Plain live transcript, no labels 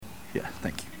Yeah,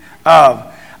 thank you.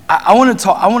 I want to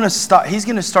talk. I want to start. He's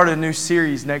going to start a new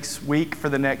series next week for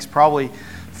the next probably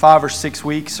 5 or 6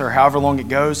 weeks or however long it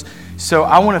goes. So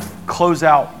I want to close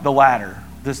out the ladder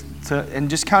and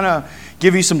just kind of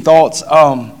give you some thoughts.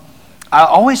 I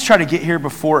always try to get here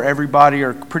before everybody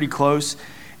or pretty close.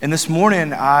 And this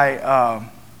morning I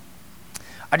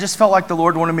just felt like the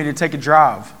Lord wanted me to take a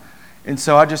drive. And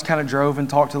so I just kind of drove and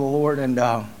talked to the Lord, and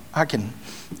I can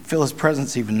feel His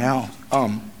presence even now.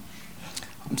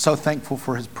 I'm so thankful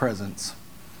for His presence.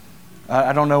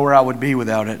 I don't know where I would be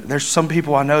without it. There's some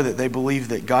people I know that they believe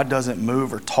that God doesn't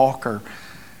move or talk, or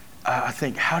I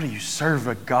think, how do you serve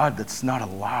a God that's not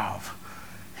alive?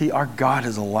 Our God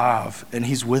is alive, and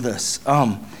He's with us.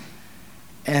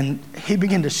 And He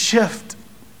began to shift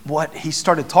what He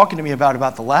started talking to me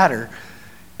about the ladder.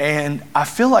 And I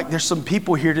feel like there's some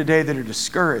people here today that are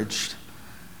discouraged.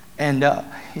 And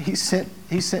He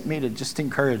sent me to just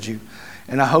encourage you.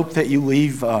 And I hope that you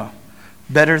leave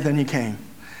better than you came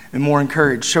and more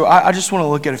encouraged. So I just want to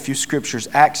look at a few scriptures.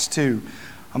 Acts 2.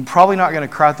 I'm probably not going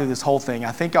to cry through this whole thing.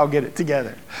 I think I'll get it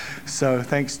together. So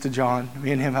thanks to John.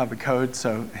 Me and him have a code,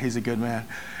 so he's a good man.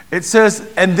 It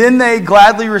says, and then they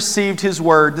gladly received His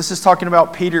word. This is talking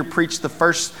about Peter preached the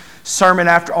first sermon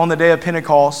on the day of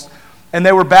Pentecost. And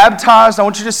they were baptized. I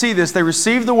want you to see this. They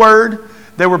received the word.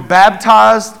 They were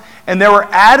baptized. And there were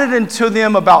added unto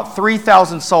them about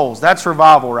 3,000 souls. That's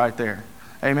revival right there.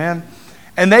 Amen.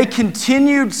 And they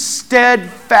continued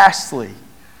steadfastly.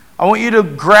 I want you to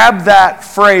grab that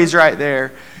phrase right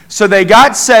there. So they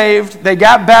got saved. They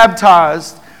got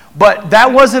baptized. But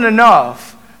that wasn't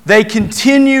enough. They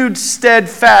continued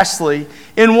steadfastly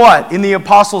in what? In the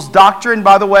apostles' doctrine.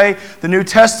 By the way, the New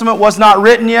Testament was not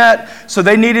written yet, so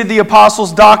they needed the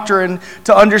apostles' doctrine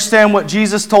to understand what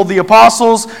Jesus told the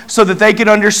apostles so that they could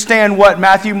understand what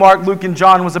Matthew, Mark, Luke, and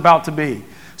John was about to be,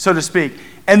 so to speak.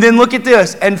 And then look at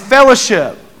this, and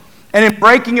fellowship. And in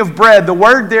breaking of bread, the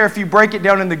word there, if you break it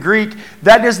down in the Greek,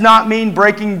 that does not mean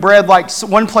breaking bread like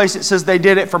one place it says they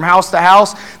did it from house to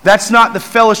house. That's not the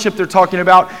fellowship they're talking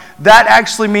about. That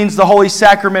actually means the holy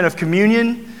sacrament of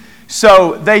communion.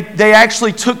 So they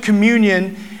actually took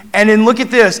communion, and then look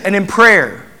at this, and in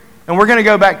prayer. And we're going to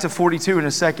go back to 42 in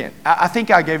a second. I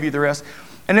think I gave you the rest.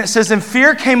 And it says, and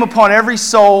fear came upon every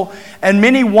soul, and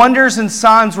many wonders and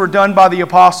signs were done by the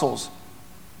apostles.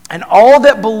 And all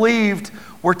that believed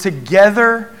were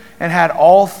together and had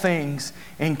all things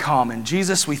in common.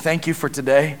 Jesus, we thank you for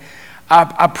today.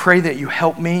 I pray that you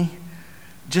help me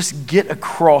just get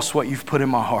across what you've put in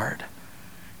my heart.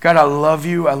 God, I love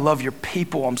you. I love your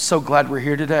people. I'm so glad we're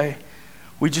here today.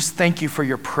 We just thank you for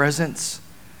your presence.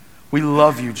 We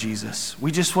love you, Jesus.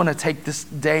 We just want to take this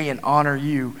day and honor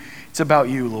you. It's about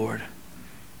you, Lord.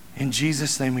 In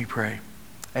Jesus' name we pray.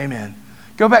 Amen.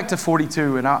 Go back to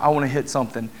 42, and I want to hit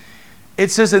something. It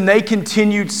says, and they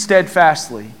continued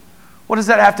steadfastly. What does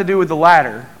that have to do with the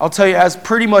ladder? I'll tell you, it has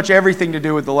pretty much everything to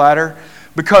do with the ladder.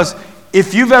 Because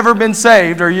if you've ever been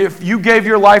saved, or if you gave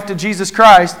your life to Jesus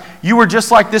Christ, you were just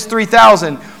like this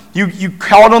 3,000. You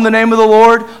called on the name of the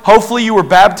Lord. Hopefully you were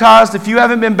baptized. If you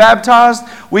haven't been baptized,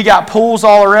 we got pools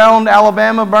all around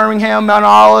Alabama, Birmingham, Mount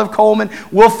Olive, Coleman.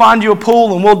 We'll find you a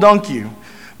pool and we'll dunk you.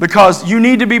 Because you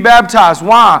need to be baptized.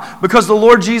 Why? Because the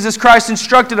Lord Jesus Christ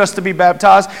instructed us to be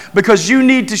baptized. Because you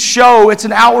need to show, it's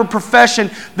an outward profession,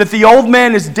 that the old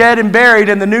man is dead and buried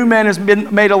and the new man has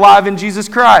been made alive in Jesus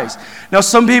Christ. Now,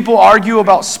 some people argue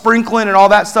about sprinkling and all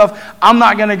that stuff. I'm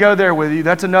not going to go there with you.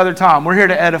 That's another time. We're here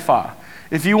to edify.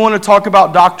 If you want to talk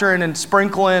about doctrine and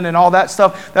sprinkling and all that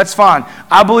stuff, that's fine.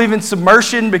 I believe in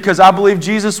submersion because I believe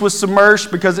Jesus was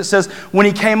submerged, because it says when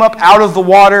He came up out of the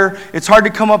water, it's hard to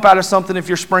come up out of something if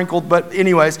you're sprinkled, but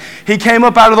anyways, He came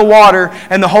up out of the water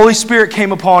and the Holy Spirit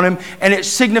came upon Him, and it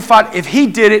signified if He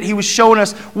did it, He was showing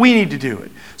us we need to do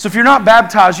it. So if you're not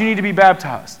baptized, you need to be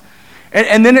baptized.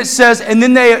 And then it says, and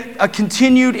then they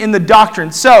continued in the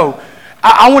doctrine. So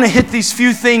I want to hit these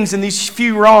few things and these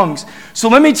few wrongs. So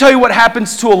let me tell you what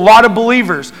happens to a lot of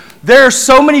believers. There are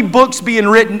so many books being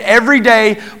written every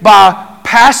day by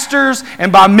pastors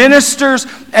and by ministers,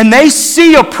 and they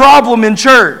see a problem in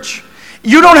church.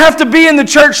 You don't have to be in the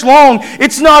church long.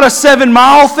 It's not a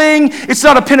 7-mile thing. It's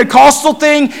not a Pentecostal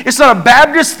thing. It's not a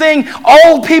Baptist thing.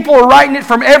 All people are writing it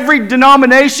from every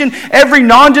denomination, every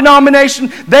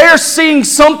non-denomination. They are seeing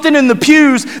something in the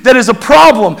pews that is a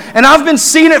problem. And I've been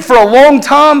seeing it for a long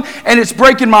time, and it's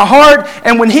breaking my heart.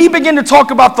 And when he began to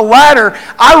talk about the ladder,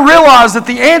 I realized that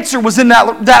the answer was in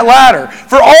that ladder.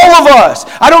 For all of us,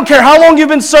 I don't care how long you've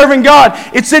been serving God,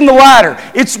 it's in the ladder.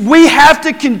 We have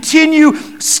to continue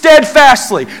steadfast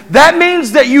steadfastly. That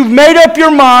means that you've made up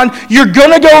your mind. You're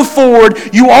going to go forward.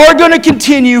 You are going to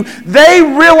continue. They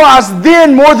realized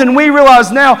then more than we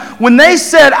realize now. When they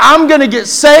said, I'm going to get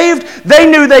saved, they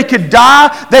knew they could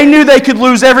die. They knew they could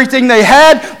lose everything they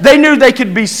had. They knew they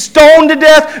could be stoned to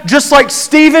death, just like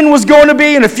Stephen was going to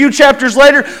be in a few chapters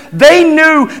later. They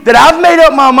knew that I've made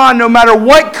up my mind, no matter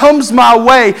what comes my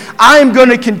way, I am going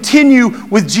to continue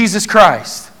with Jesus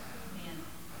Christ.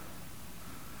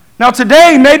 Now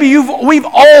today, maybe we've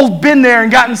all been there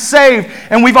and gotten saved,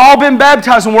 and we've all been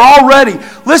baptized, and we're all ready.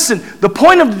 Listen, the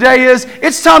point of today is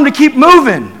it's time to keep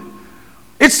moving.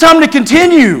 It's time to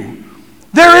continue.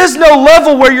 There is no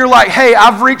level where you're like, hey,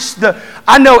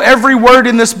 I know every word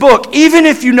in this book. Even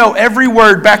if you know every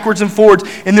word backwards and forwards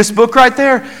in this book right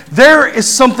there, there is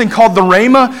something called the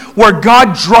Rhema where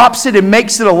God drops it and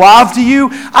makes it alive to you.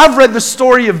 I've read the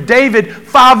story of David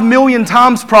 5 million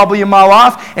times probably in my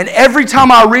life, and every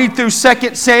time I read through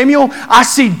 2 Samuel, I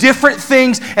see different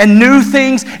things and new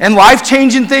things and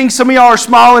life-changing things. Some of y'all are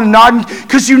smiling and nodding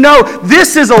because you know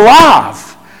this is alive.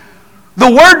 The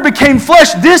Word became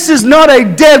flesh. This is not a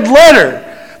dead letter.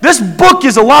 This book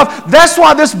is alive. That's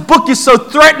why this book is so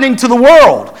threatening to the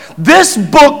world. This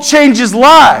book changes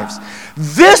lives.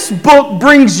 This book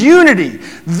brings unity.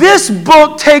 This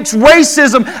book takes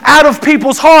racism out of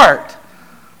people's heart.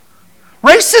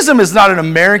 Racism is not an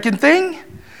American thing.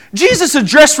 Jesus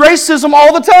addressed racism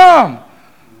all the time.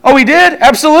 Oh, he did?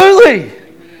 Absolutely.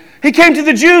 He came to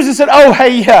the Jews and said, oh,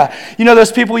 hey, yeah, you know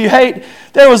those people you hate?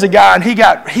 There was a guy, and he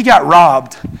got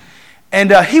robbed.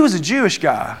 And he was a Jewish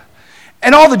guy.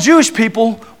 And all the Jewish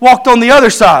people walked on the other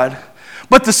side.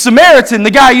 But the Samaritan, the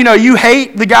guy you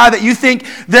hate, the guy that you think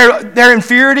they're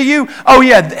inferior to you, oh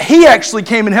yeah, he actually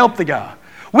came and helped the guy.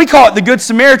 We call it the Good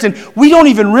Samaritan. We don't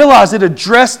even realize it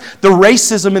addressed the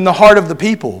racism in the heart of the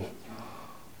people.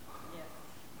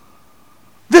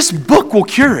 This book will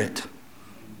cure it.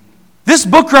 This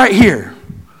book right here,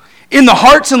 in the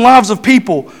hearts and lives of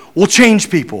people, will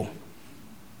change people.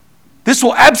 This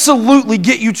will absolutely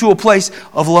get you to a place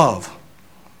of love.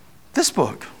 This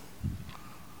book.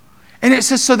 And it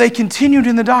says, so they continued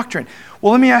in the doctrine.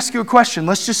 Well, let me ask you a question.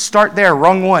 Let's just start there.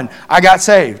 Wrong one. I got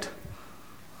saved.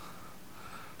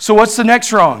 So what's the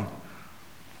next wrong?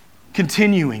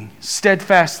 Continuing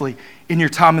steadfastly in your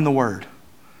time in the Word.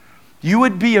 You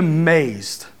would be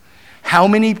amazed how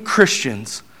many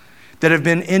Christians that have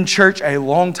been in church a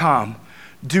long time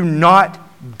do not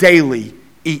daily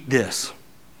eat this,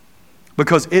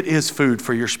 because it is food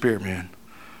for your spirit, man.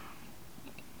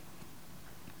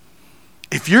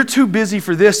 If you're too busy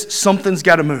for this, something's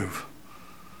got to move.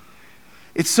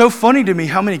 It's so funny to me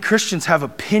how many Christians have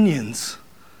opinions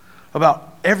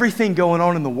about everything going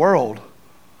on in the world,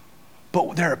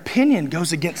 but their opinion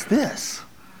goes against this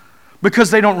because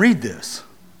they don't read this.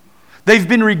 They've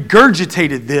been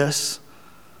regurgitated this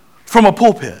from a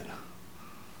pulpit.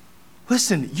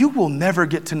 Listen, you will never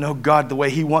get to know God the way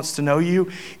He wants to know you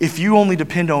if you only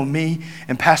depend on me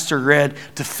and Pastor Red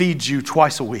to feed you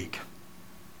twice a week.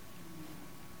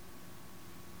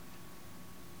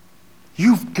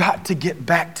 You've got to get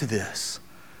back to this.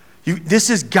 This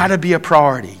has got to be a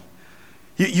priority.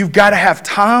 You've got to have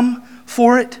time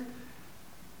for it.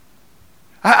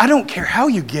 I don't care how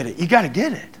you get it. You got to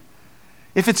get it.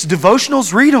 If it's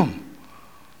devotionals, read them.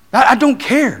 I don't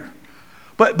care.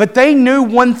 But they knew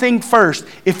one thing first.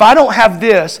 If I don't have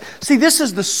this, see, this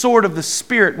is the sword of the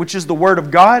Spirit, which is the Word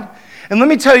of God. And let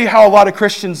me tell you how a lot of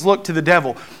Christians look to the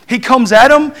devil. He comes at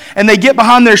them, and they get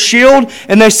behind their shield,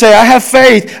 and they say, I have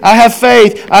faith, I have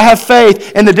faith, I have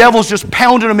faith. And the devil's just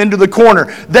pounding them into the corner.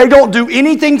 They don't do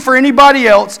anything for anybody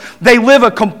else. They live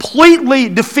a completely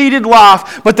defeated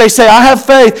life, but they say, I have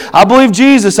faith, I believe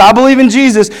Jesus, I believe in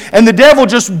Jesus. And the devil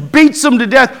just beats them to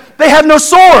death. They have no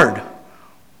sword.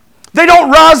 They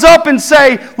don't rise up and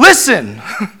say, listen,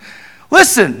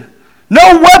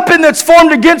 no weapon that's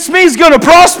formed against me is going to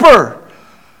prosper.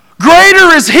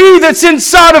 Greater is He that's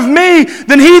inside of me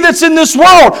than he that's in this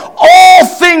world. All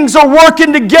things are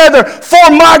working together for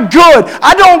my good.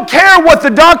 I don't care what the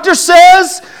doctor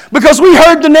says, because we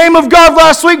heard the name of God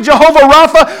last week, Jehovah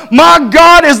Rapha. My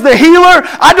God is the healer.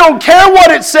 I don't care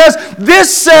what it says.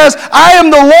 This says, I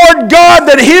am the Lord God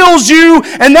that heals you,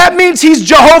 and that means He's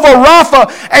Jehovah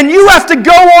Rapha, and you have to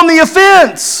go on the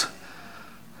offense.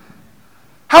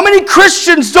 How many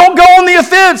Christians don't go on the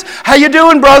offense? How you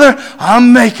doing, brother?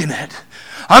 I'm making it.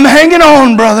 I'm hanging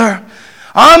on, brother.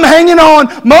 I'm hanging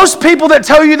on. Most people that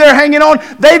tell you they're hanging on,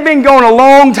 they've been going a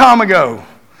long time ago.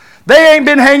 They ain't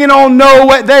been hanging on no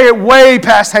way. They're way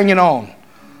past hanging on.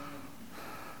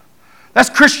 That's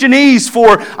Christianese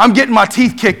for I'm getting my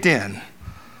teeth kicked in.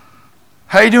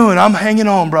 How you doing? I'm hanging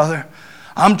on, brother.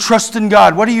 I'm trusting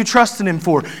God. What are you trusting Him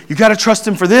for? You got to trust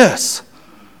Him for this.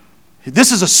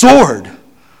 This is a sword.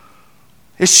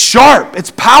 It's sharp.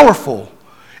 It's powerful.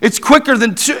 It's quicker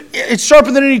than it's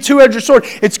sharper than any two-edged sword.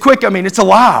 It's quick. It's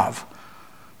alive.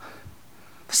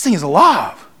 This thing is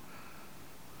alive.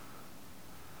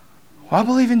 Well, I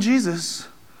believe in Jesus.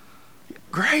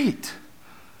 Great.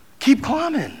 Keep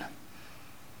climbing.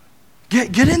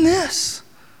 Get in this.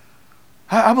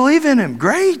 I believe in Him.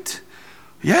 Great.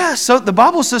 Yeah, so the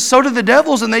Bible says, so do the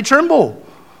devils and they tremble.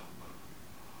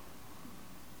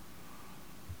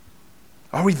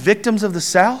 Are we victims of the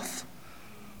South?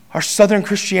 Our Southern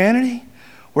Christianity?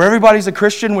 Where everybody's a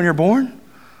Christian when you're born?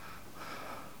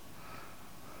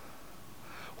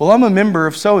 Well, I'm a member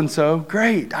of so-and-so.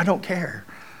 Great, I don't care.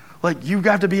 You've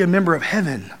got to be a member of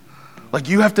heaven.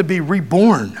 You have to be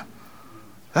reborn.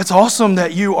 That's awesome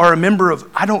that you are a member of,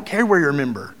 I don't care where you're a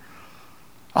member.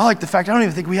 I like the fact, I don't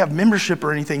even think we have membership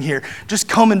or anything here. Just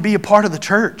come and be a part of the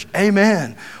church.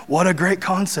 Amen. What a great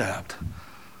concept.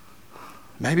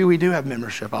 Maybe we do have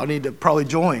membership. I'll need to probably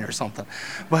join or something.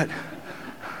 But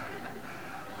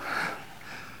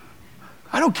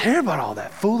I don't care about all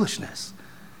that foolishness.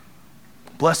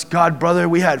 Bless God, brother,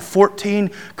 we had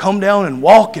 14 come down and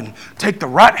walk and take the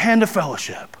right hand of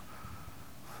fellowship.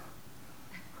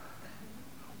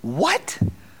 What?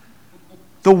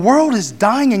 The world is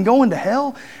dying and going to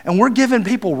hell, and we're giving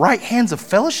people right hands of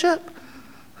fellowship?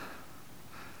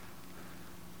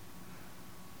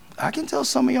 I can tell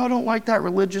some of y'all don't like that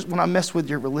religious when I mess with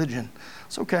your religion.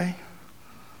 It's okay.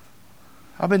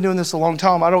 I've been doing this a long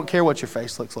time. I don't care what your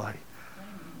face looks like.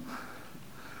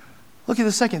 Look at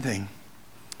the second thing.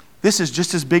 This is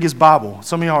just as big as Bible.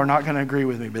 Some of y'all are not going to agree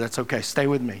with me, but that's okay. Stay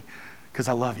with me because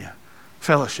I love you.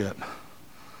 Fellowship.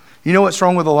 You know what's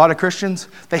wrong with a lot of Christians?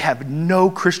 They have no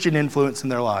Christian influence in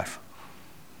their life.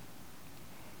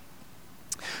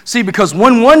 See, because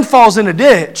when one falls in a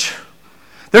ditch,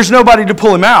 there's nobody to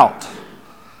pull him out.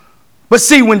 But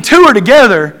see, when two are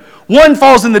together, one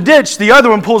falls in the ditch, the other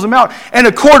one pulls him out. And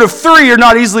a cord of three are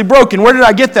not easily broken. Where did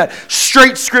I get that?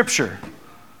 Straight Scripture.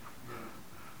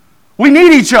 We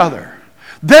need each other.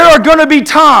 There are going to be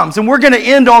times, and we're going to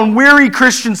end on weary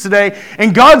Christians today,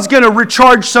 and God's going to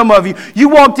recharge some of you. You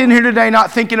walked in here today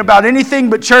not thinking about anything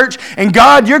but church, and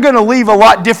God, you're going to leave a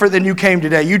lot different than you came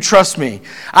today. You trust me.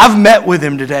 I've met with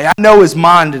Him today. I know His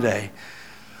mind today.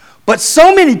 But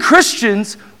so many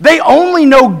Christians, they only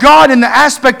know God in the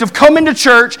aspect of coming to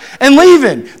church and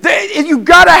leaving. You've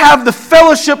got to have the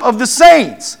fellowship of the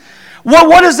saints.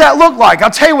 What does that look like?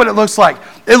 I'll tell you what it looks like.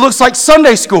 It looks like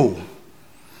Sunday school.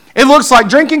 It looks like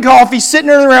drinking coffee, sitting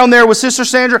around there with Sister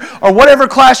Sandra or whatever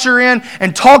class you're in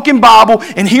and talking Bible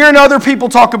and hearing other people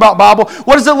talk about Bible.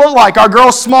 What does it look like? Our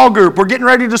girls' small group. We're getting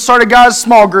ready to start a guys'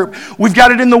 small group. We've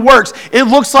got it in the works. It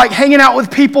looks like hanging out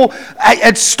with people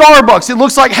at Starbucks. It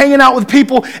looks like hanging out with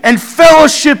people and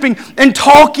fellowshipping and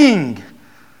talking.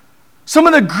 Some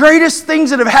of the greatest things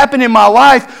that have happened in my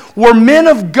life were men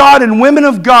of God and women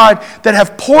of God that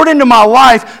have poured into my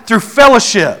life through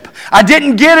fellowship. I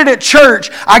didn't get it at church.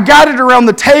 I got it around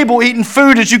the table eating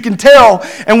food, as you can tell.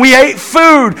 And we ate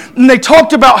food, and they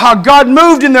talked about how God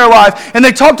moved in their life, and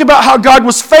they talked about how God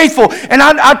was faithful. And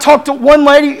I talked to one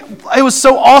lady. It was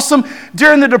so awesome.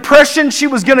 During the Depression, she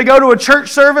was going to go to a church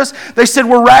service. They said,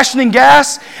 we're rationing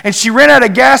gas, and she ran out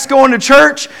of gas going to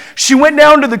church. She went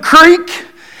down to the creek.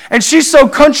 And she's so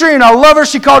country, and I love her.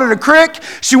 She called it a crick.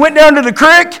 She went down to the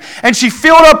crick, and she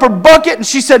filled up her bucket, and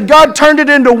she said, God turned it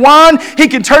into wine. He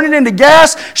can turn it into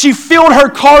gas. She filled her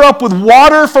car up with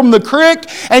water from the crick,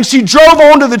 and she drove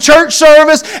on to the church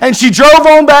service, and she drove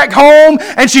on back home,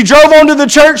 and she drove on to the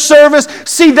church service.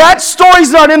 See, that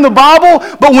story's not in the Bible,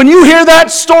 but when you hear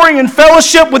that story in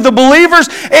fellowship with the believers,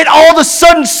 it all of a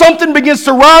sudden something begins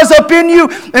to rise up in you,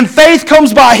 and faith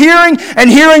comes by hearing, and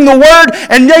hearing the word,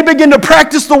 and they begin to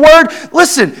practice the word.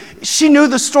 Listen, she knew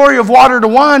the story of water to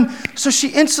wine, so she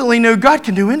instantly knew God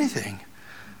can do anything.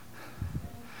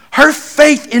 Her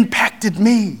faith impacted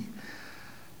me.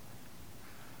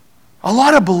 A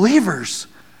lot of believers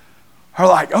are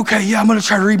like, okay, yeah, I'm going to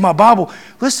try to read my Bible.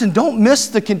 Listen, don't miss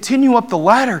the continue up the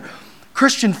ladder.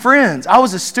 Christian friends, I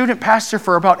was a student pastor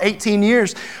for about 18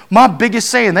 years. My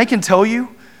biggest saying, they can tell you,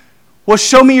 was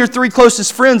show me your 3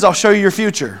 closest friends, I'll show you your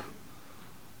future.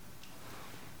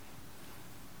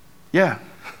 Yeah.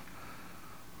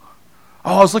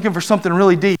 Oh, I was looking for something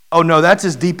really deep. Oh, no, that's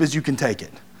as deep as you can take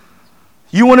it.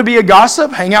 You want to be a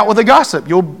gossip? Hang out with a gossip.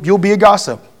 You'll be a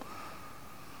gossip.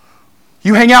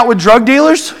 You hang out with drug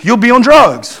dealers? You'll be on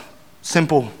drugs.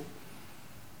 Simple.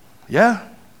 Yeah.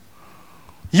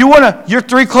 You want your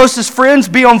 3 closest friends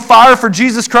be on fire for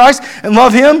Jesus Christ and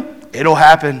love Him? It'll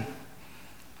happen.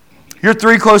 Your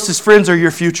 3 closest friends are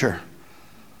your future.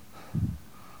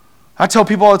 I tell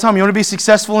people all the time, you want to be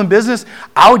successful in business?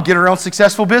 I would get around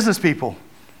successful business people.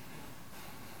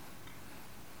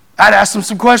 I'd ask them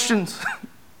some questions.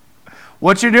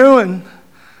 What you doing?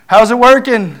 How's it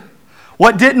working?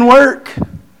 What didn't work?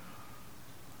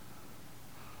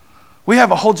 We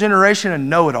have a whole generation of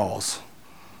know-it-alls.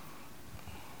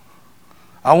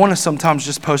 I want to sometimes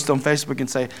just post on Facebook and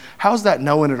say, how's that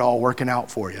knowing it all working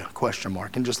out for you? ?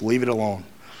 And just leave it alone.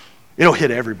 It'll hit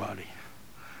everybody.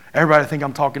 Everybody think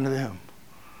I'm talking to them.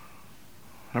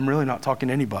 I'm really not talking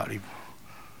to anybody.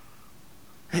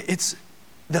 It's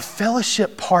the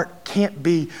fellowship part can't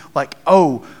be like,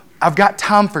 oh, I've got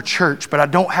time for church, but I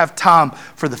don't have time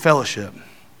for the fellowship.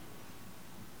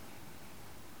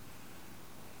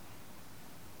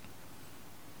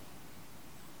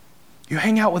 You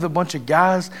hang out with a bunch of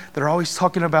guys that are always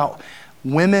talking about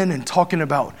women and talking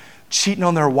about cheating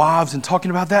on their wives and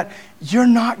talking about that, you're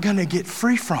not going to get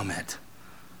free from it.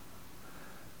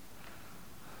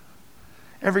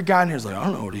 Every guy in here is like, I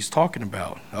don't know what he's talking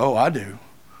about. Oh, I do.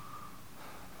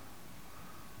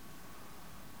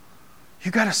 You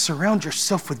got to surround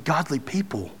yourself with godly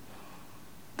people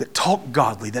that talk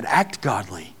godly, that act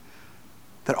godly,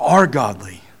 that are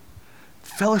godly.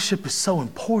 Fellowship is so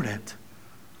important.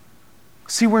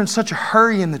 See, we're in such a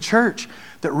hurry in the church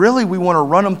that really we want to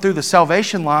run them through the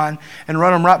salvation line and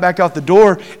run them right back out the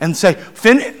door and say,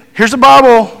 Finn, here's a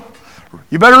Bible.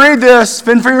 You better read this.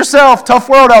 Fend for yourself. Tough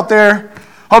world out there.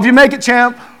 Hope you make it,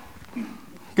 champ.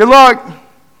 Good luck.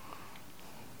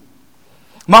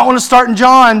 Might want to start in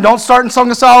John. Don't start in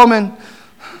Song of Solomon.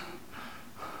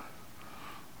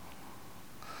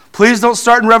 Please don't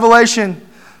start in Revelation.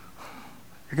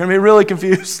 You're going to be really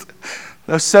confused.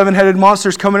 Those 7-headed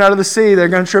monsters coming out of the sea, they're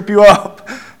going to trip you up.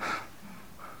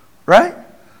 Right?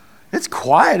 It's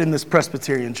quiet in this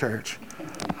Presbyterian church.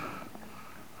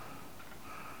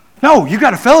 No, you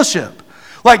got a fellowship.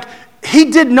 Like,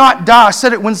 he did not die. I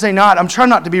said it Wednesday night. I'm trying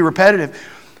not to be repetitive.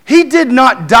 He did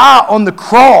not die on the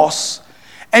cross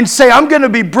and say, I'm going to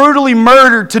be brutally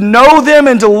murdered to know them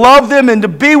and to love them and to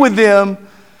be with them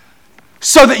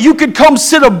so that you could come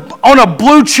sit on a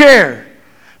blue chair.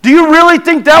 Do you really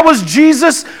think that was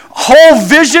Jesus' whole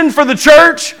vision for the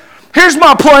church? Here's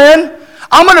my plan.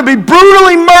 I'm going to be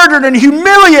brutally murdered and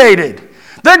humiliated.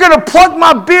 They're going to pluck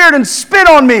my beard and spit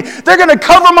on me. They're going to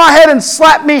cover my head and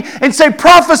slap me and say,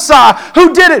 prophesy.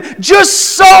 Who did it?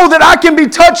 Just so that I can be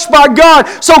touched by God,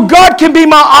 so God can be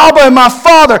my Abba and my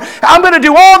Father. I'm going to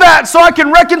do all that so I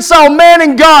can reconcile man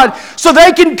and God, so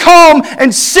they can come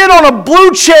and sit on a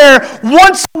blue chair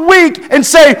once a week and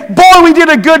say, boy, we did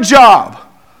a good job.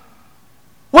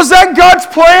 Was that God's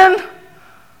plan?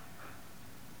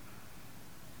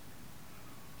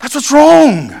 That's what's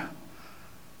wrong.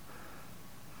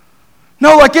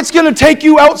 No, like it's going to take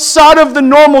you outside of the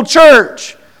normal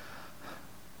church.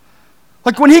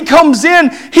 Like when he comes in,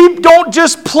 he don't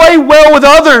just play well with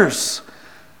others.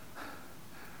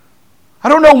 I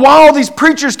don't know why all these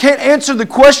preachers can't answer the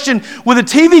question with a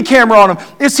TV camera on them.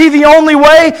 Is he the only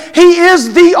way? He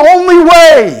is the only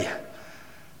way.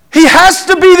 He has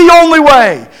to be the only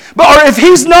way. Or if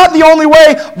he's not the only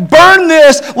way, burn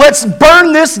this. Let's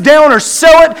burn this down or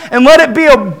sell it and let it be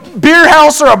a beer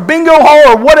house or a bingo hall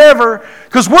or whatever,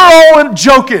 because we're all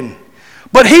joking.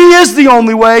 But he is the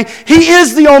only way. He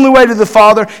is the only way to the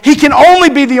Father. He can only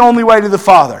be the only way to the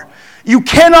Father. You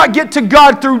cannot get to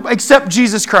God through except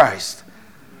Jesus Christ.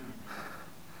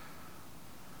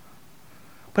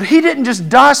 But he didn't just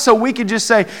die so we could just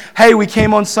say, hey, we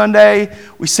came on Sunday,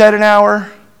 we said an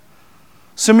hour.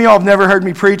 Some of y'all have never heard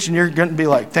me preach, and you're going to be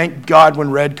like, thank God when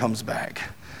Red comes back.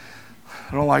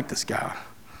 I don't like this guy.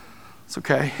 It's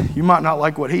okay. You might not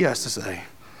like what he has to say.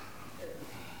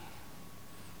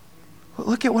 But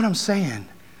look at what I'm saying.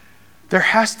 There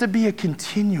has to be a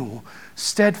continual,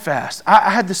 steadfast. I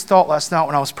had this thought last night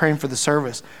when I was praying for the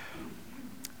service,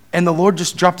 and the Lord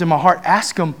just dropped in my heart.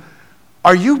 Ask him,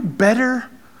 are you better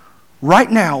right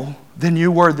now than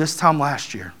you were this time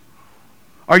last year?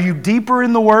 Are you deeper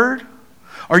in the Word?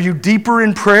 Are you deeper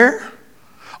in prayer?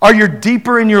 Are you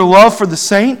deeper in your love for the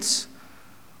saints?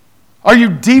 Are you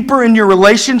deeper in your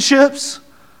relationships?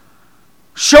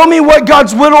 Show me what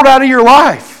God's whittled out of your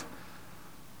life.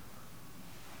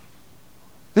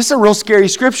 This is a real scary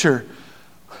scripture.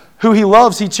 Who he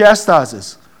loves, he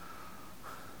chastises.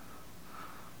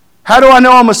 How do I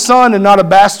know I'm a son and not a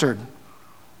bastard?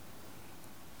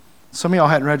 Some of y'all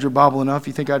hadn't read your Bible enough.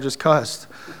 You think I just cussed.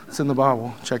 It's in the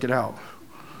Bible. Check it out.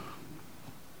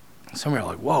 Some of you are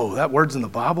like, whoa, that word's in the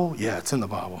Bible? Yeah, it's in the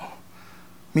Bible.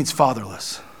 It means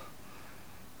fatherless.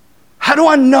 How do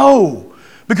I know?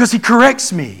 Because he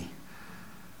corrects me.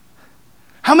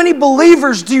 How many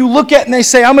believers do you look at and they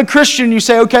say, I'm a Christian, and you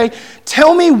say, okay,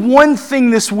 tell me one thing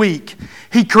this week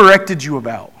he corrected you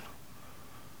about.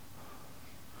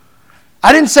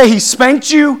 I didn't say he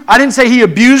spanked you. I didn't say he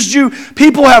abused you.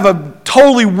 People have a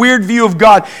totally weird view of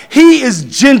God. He is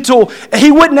gentle.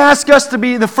 He wouldn't ask us to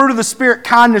be the fruit of the Spirit,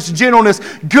 kindness, gentleness,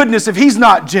 goodness, if he's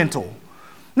not gentle.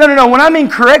 No. When I mean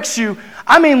corrects you,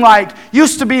 I mean like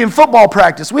used to be in football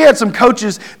practice. We had some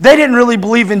coaches, they didn't really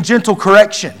believe in gentle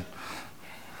correction.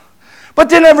 But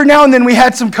then every now and then we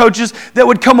had some coaches that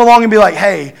would come along and be like,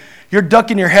 hey, you're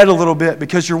ducking your head a little bit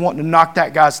because you're wanting to knock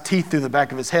that guy's teeth through the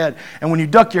back of his head. And when you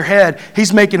duck your head,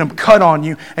 he's making him cut on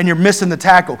you and you're missing the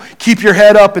tackle. Keep your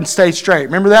head up and stay straight.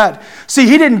 Remember that?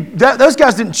 See, those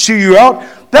guys didn't chew you out.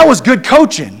 That was good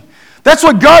coaching. That's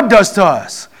what God does to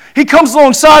us. He comes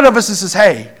alongside of us and says,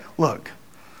 hey, look,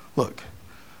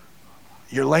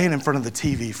 you're laying in front of the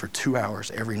TV for 2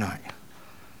 hours every night.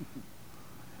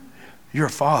 You're a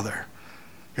father.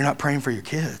 You're not praying for your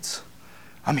kids.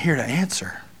 I'm here to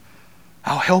answer.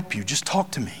 I'll help you. Just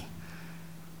talk to me.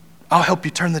 I'll help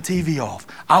you turn the TV off.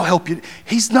 I'll help you.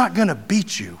 He's not going to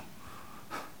beat you.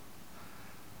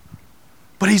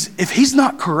 But if he's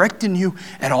not correcting you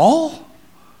at all,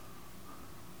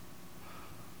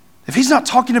 if he's not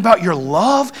talking about your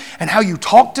love and how you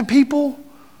talk to people,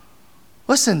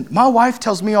 listen, my wife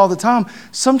tells me all the time,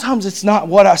 sometimes it's not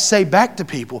what I say back to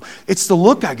people. It's the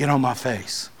look I get on my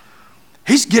face.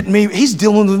 He's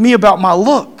dealing with me about my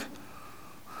look.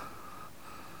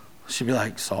 She'd be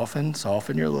like, soften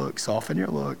your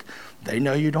look. They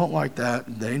know you don't like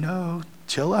that. They know.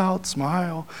 Chill out,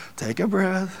 smile, take a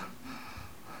breath.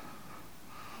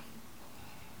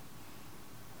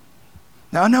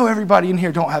 Now, I know everybody in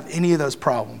here don't have any of those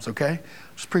problems, okay?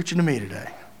 Just preaching to me today.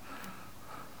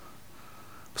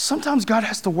 But sometimes God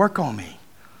has to work on me.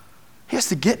 He has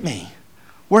to get me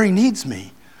where he needs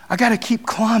me. I got to keep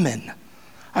climbing.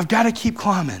 I've got to keep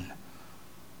climbing.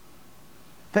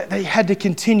 They had to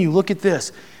continue. Look at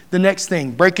this. The next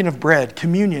thing, breaking of bread,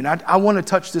 communion. I want to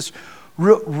touch this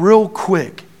real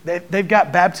quick. They've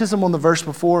got baptism on the verse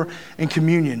before and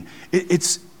communion.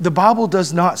 The Bible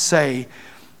does not say,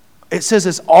 it says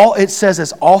as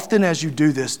often as you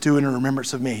do this, do in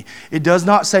remembrance of me. It does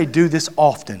not say do this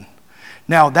often.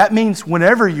 Now that means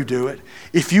whenever you do it.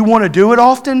 If you want to do it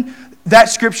often, that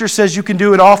scripture says you can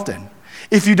do it often.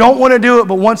 If you don't want to do it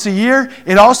but once a year,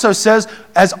 it also says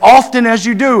as often as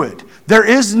you do it. There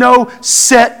is no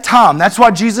set time. That's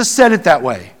why Jesus said it that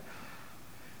way.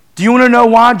 Do you want to know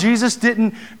why Jesus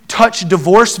didn't touch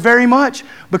divorce very much?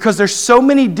 Because there's so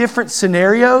many different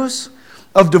scenarios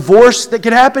of divorce that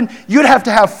could happen. You'd have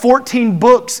to have 14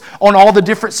 books on all the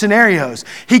different scenarios.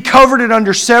 He covered it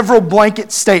under several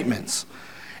blanket statements.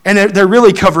 And they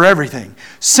really cover everything.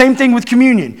 Same thing with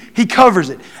communion. He covers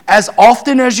it. As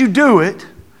often as you do it,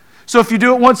 so if you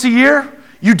do it once a year,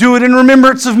 you do it in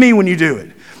remembrance of me when you do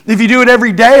it. If you do it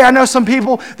every day, I know some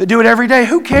people that do it every day.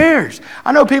 Who cares?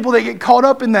 I know people that get caught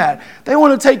up in that. They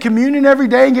want to take communion every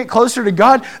day and get closer to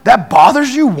God. That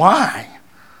bothers you? Why?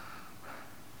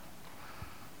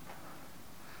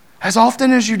 As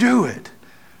often as you do it.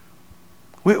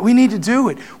 We need to do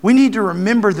it. We need to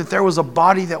remember that there was a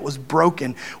body that was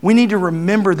broken. We need to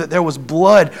remember that there was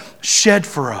blood shed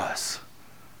for us.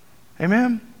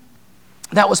 Amen?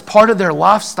 That was part of their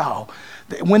lifestyle.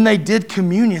 When they did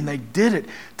communion, they did it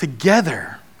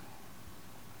together.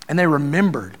 And they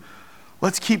remembered.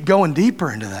 Let's keep going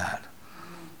deeper into that.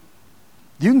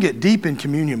 You can get deep in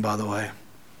communion, by the way.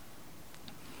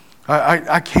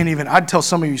 I can't even, I'd tell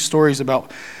some of you stories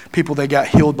about people that got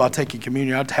healed by taking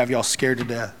communion. I'd have y'all scared to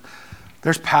death.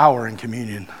 There's power in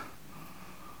communion.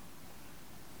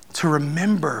 To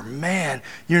remember, man,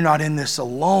 you're not in this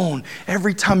alone.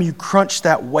 Every time you crunch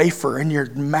that wafer in your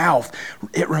mouth,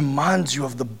 it reminds you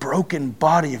of the broken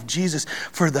body of Jesus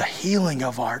for the healing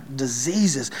of our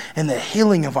diseases and the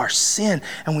healing of our sin.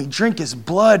 And we drink his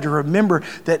blood to remember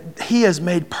that he has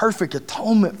made perfect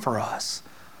atonement for us.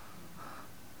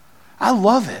 I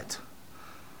love it.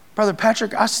 Brother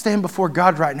Patrick, I stand before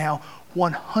God right now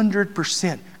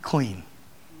 100% clean.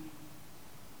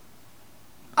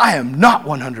 I am not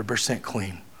 100%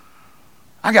 clean.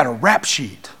 I got a rap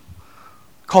sheet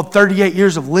called 38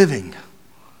 Years of Living.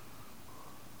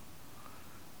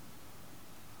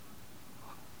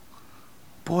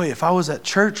 Boy, if I was at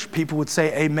church, people would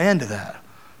say amen to that.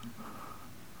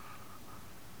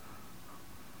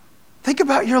 Think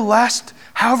about your last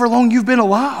however long you've been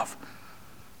alive.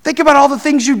 Think about all the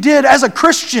things you did as a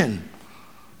Christian.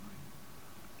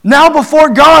 Now before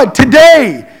God,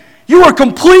 today, you are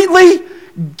completely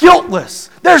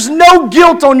guiltless. There's no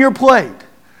guilt on your plate.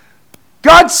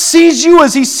 God sees you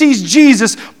as he sees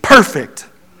Jesus, perfect.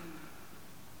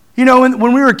 You know,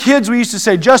 when we were kids, we used to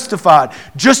say justified,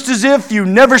 just as if you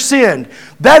never sinned.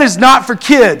 That is not for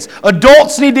kids.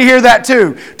 Adults need to hear that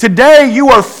too. Today, you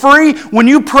are free. When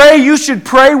you pray, you should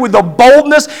pray with the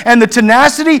boldness and the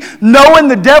tenacity, knowing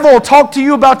the devil will talk to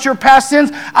you about your past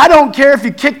sins. I don't care if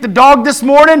you kicked the dog this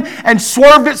morning and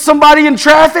swerved at somebody in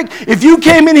traffic. If you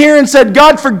came in here and said,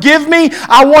 God, forgive me,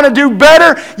 I want to do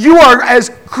better, you are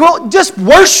just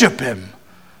worship Him.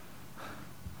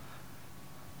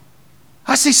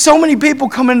 I see so many people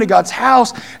come into God's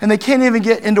house and they can't even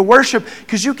get into worship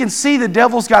because you can see the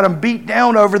devil's got them beat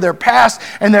down over their past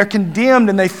and they're condemned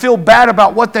and they feel bad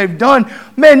about what they've done.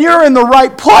 Man, you're in the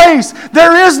right place.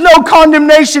 There is no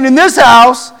condemnation in this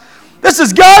house. This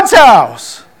is God's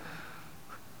house.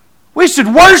 We should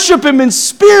worship Him in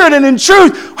spirit and in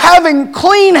truth, having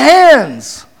clean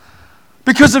hands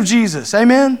because of Jesus.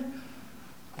 Amen?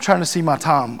 I'm trying to see my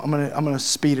time. I'm going to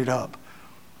speed it up.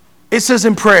 It says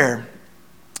in prayer,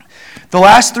 the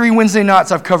last 3 Wednesday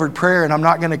nights I've covered prayer, and I'm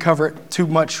not going to cover it too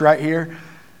much right here.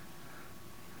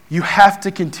 You have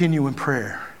to continue in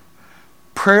prayer.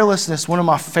 Prayerlessness, one of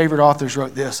my favorite authors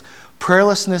wrote this,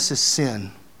 prayerlessness is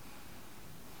sin.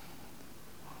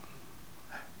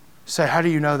 Say, how do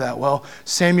you know that? Well,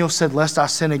 Samuel said, lest I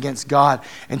sin against God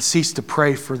and cease to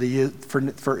pray for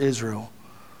Israel.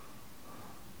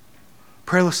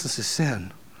 Prayerlessness is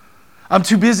sin. I'm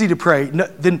too busy to pray. No,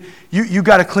 then you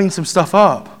got to clean some stuff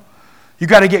up. You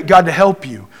got to get God to help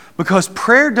you because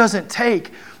prayer doesn't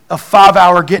take a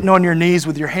 5-hour getting on your knees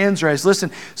with your hands raised. Listen,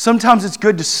 sometimes it's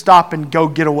good to stop and go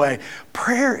get away.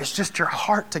 Prayer is just your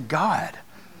heart to God.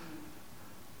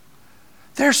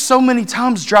 There's so many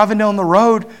times driving down the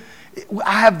road,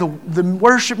 I have the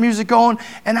worship music on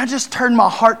and I just turn my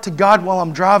heart to God while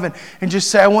I'm driving and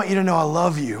just say, I want you to know I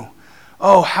love you.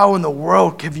 Oh, how in the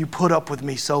world have you put up with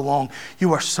me so long?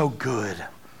 You are so good.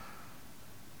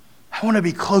 I want to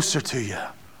be closer to you.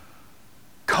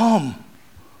 Come.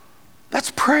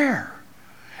 That's prayer.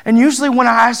 And usually when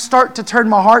I start to turn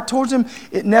my heart towards Him,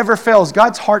 it never fails.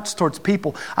 God's heart's towards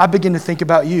people. I begin to think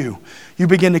about you. You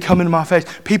begin to come into my face.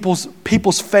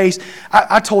 People's face.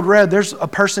 I told Red, there's a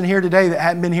person here today that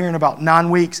hadn't been here in about 9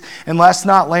 weeks. And last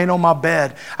night, laying on my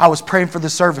bed, I was praying for the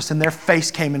service and their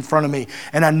face came in front of me.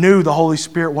 And I knew the Holy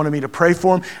Spirit wanted me to pray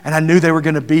for them. And I knew they were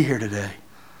going to be here today.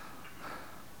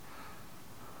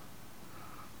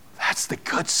 That's the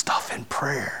good stuff in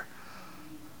prayer.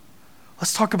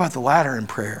 Let's talk about the ladder in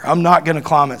prayer. I'm not going to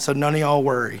climb it, so none of y'all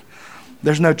worry.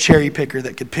 There's no cherry picker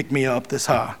that could pick me up this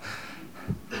high.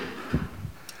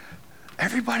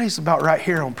 Everybody's about right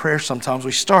here on prayer sometimes.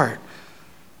 We start.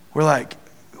 We're like,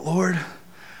 Lord,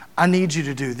 I need you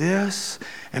to do this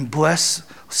and bless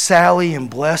Sally and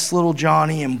bless little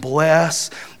Johnny and bless.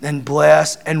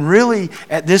 And really,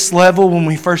 at this level, when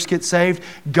we first get saved,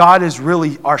 God is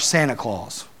really our Santa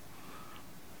Claus.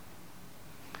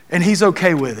 And He's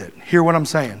okay with it. Hear what I'm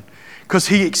saying? Because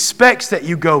He expects that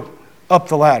you go up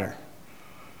the ladder.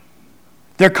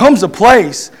 There comes a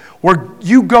place where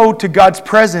you go to God's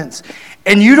presence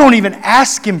and you don't even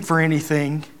ask Him for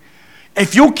anything.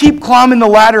 If you'll keep climbing the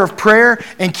ladder of prayer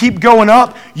and keep going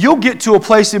up, you'll get to a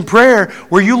place in prayer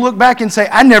where you look back and say,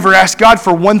 I never asked God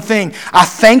for one thing. I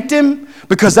thanked Him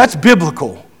because that's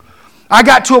biblical. I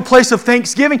got to a place of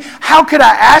thanksgiving. How could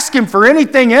I ask Him for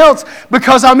anything else?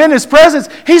 Because I'm in His presence.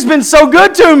 He's been so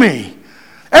good to me.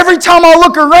 Every time I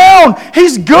look around,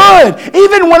 He's good.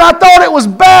 Even when I thought it was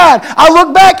bad, I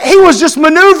look back, He was just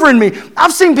maneuvering me.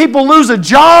 I've seen people lose a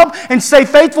job and stay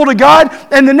faithful to God,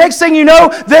 and the next thing you know,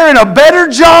 they're in a better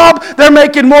job, they're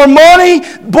making more money.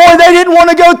 Boy, they didn't want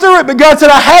to go through it, but God said,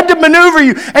 I had to maneuver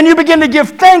you. And you begin to give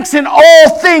thanks in all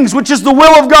things, which is the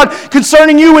will of God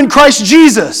concerning you in Christ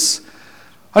Jesus.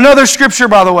 Another scripture,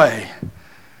 by the way.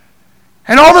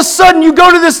 And all of a sudden, you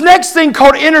go to this next thing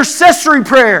called intercessory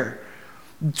prayer.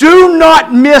 Do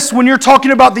not miss when you're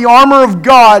talking about the armor of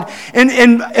God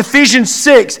in Ephesians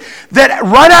 6, that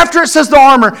right after it says the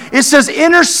armor, it says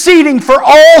interceding for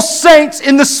all saints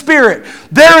in the Spirit.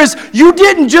 You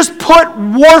didn't just put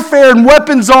warfare and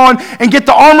weapons on and get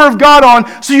the armor of God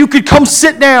on so you could come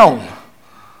sit down.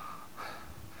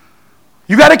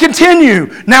 You got to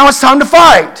continue. Now it's time to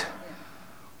fight.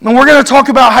 And we're going to talk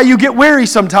about how you get weary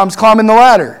sometimes climbing the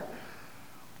ladder.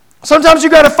 Sometimes you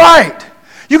got to fight.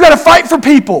 You got to fight for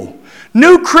people.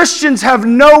 New Christians have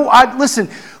listen,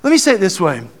 let me say it this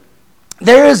way.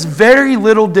 There is very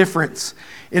little difference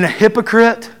in a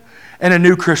hypocrite and a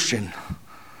new Christian.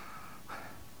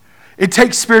 It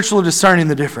takes spiritual discerning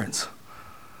the difference.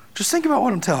 Just think about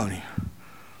what I'm telling you.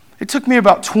 It took me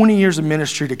about 20 years of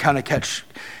ministry to kind of catch.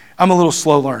 I'm a little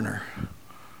slow learner.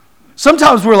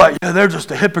 Sometimes we're like, yeah, they're just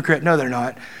a hypocrite. No, they're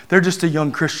not. They're just a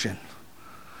young Christian.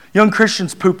 Young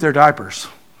Christians poop their diapers.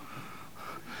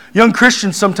 Young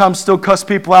Christians sometimes still cuss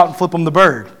people out and flip them the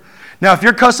bird. Now, if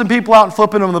you're cussing people out and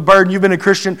flipping them the bird and you've been a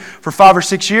Christian for 5 or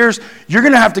 6 years, you're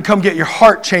going to have to come get your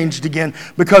heart changed again,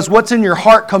 because what's in your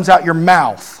heart comes out your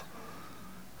mouth.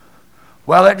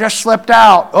 Well, it just slipped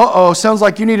out. Uh-oh, sounds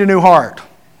like you need a new heart.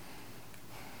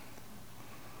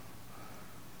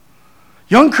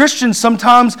 Young Christians,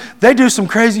 sometimes they do some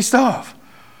crazy stuff.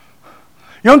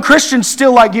 Young Christians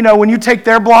still, like, when you take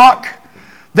their block,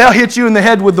 they'll hit you in the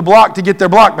head with the block to get their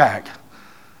block back.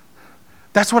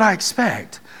 That's what I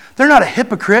expect. They're not a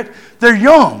hypocrite. They're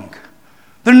young.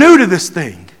 They're new to this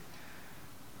thing.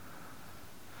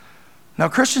 Now,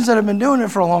 Christians that have been doing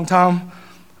it for a long time,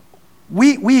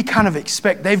 we kind of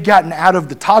expect they've gotten out of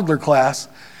the toddler class,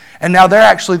 and now they're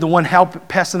actually the one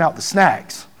passing out the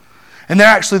snacks. And they're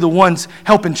actually the ones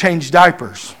helping change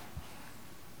diapers.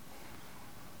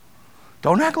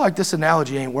 Don't act like this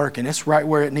analogy ain't working. It's right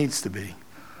where it needs to be.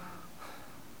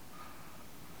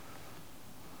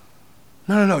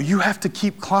 No. You have to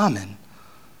keep climbing.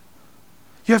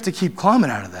 You have to keep climbing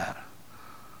out of that.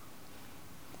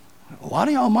 A lot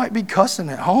of y'all might be cussing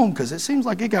at home because it seems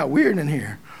like it got weird in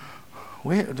here.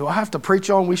 Do I have to preach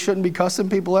on we shouldn't be cussing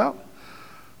people out?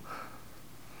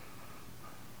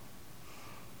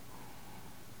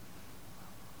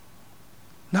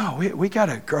 No, we got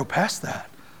to grow past that.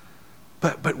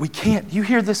 But we can't. You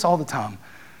hear this all the time.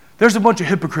 There's a bunch of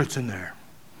hypocrites in there.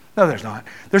 No, there's not.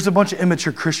 There's a bunch of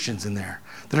immature Christians in there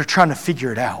that are trying to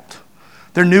figure it out.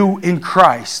 They're new in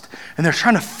Christ, and they're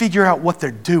trying to figure out what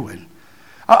they're doing.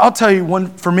 I'll tell you one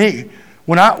for me.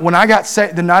 When I got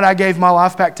saved, the night I gave my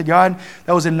life back to God,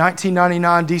 that was in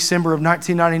 1999, December of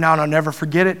 1999. I'll never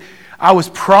forget it. I was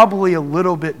probably a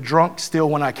little bit drunk still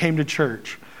when I came to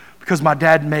church because my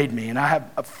dad made me, and I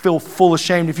feel full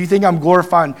ashamed. If you think I'm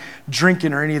glorifying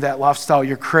drinking or any of that lifestyle,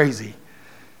 you're crazy.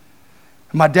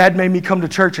 My dad made me come to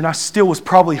church, and I still was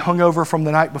probably hungover from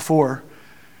the night before.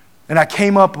 And I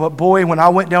came up, but boy, when I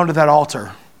went down to that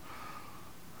altar,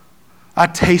 I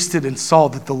tasted and saw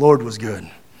that the Lord was good.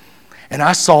 And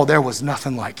I saw there was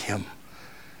nothing like him.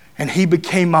 And he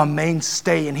became my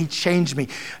mainstay, and he changed me.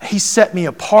 He set me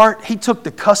apart. He took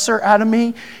the cusser out of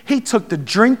me. He took the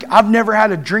drink. I've never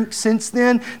had a drink since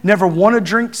then, never want a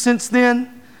drink since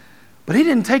then. But he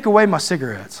didn't take away my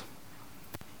cigarettes.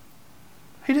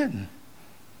 He didn't.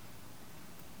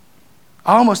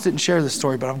 I almost didn't share this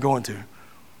story, but I'm going to.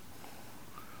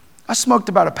 I smoked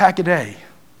about a pack a day.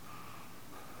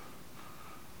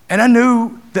 And I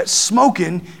knew that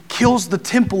smoking kills the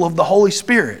temple of the Holy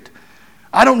Spirit.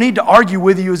 I don't need to argue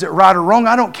with you, is it right or wrong?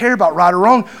 I don't care about right or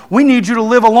wrong. We need you to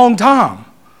live a long time.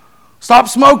 Stop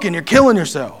smoking, you're killing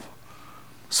yourself.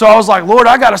 So I was like, Lord,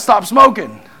 I got to stop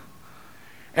smoking.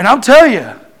 And I'll tell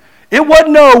you, it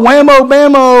wasn't no whammo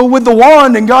bammo with the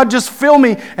wand and God just filled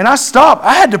me and I stopped.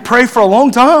 I had to pray for a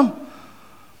long time.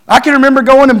 I can remember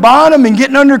going and buying them and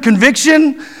getting under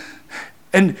conviction,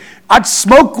 and I'd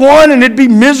smoke one and it'd be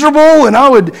miserable, and I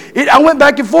went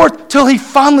back and forth till he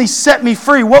finally set me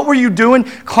free. What were you doing?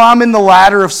 Climbing the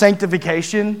ladder of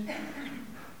sanctification?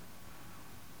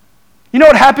 You know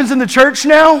what happens in the church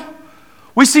now?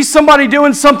 We see somebody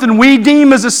doing something we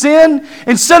deem as a sin.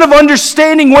 Instead of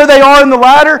understanding where they are in the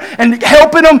ladder and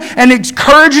helping them and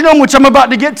encouraging them, which I'm about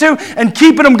to get to, and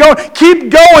keeping them going,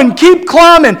 keep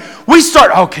climbing, we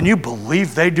start, oh, can you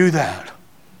believe they do that?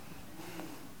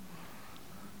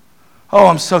 Oh,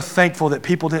 I'm so thankful that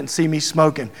people didn't see me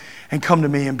smoking and come to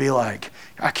me and be like,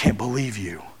 I can't believe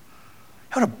you.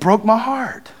 That would have broke my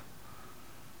heart.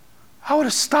 I would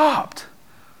have stopped.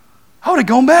 I would have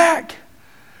gone back.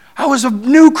 I was a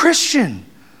new Christian.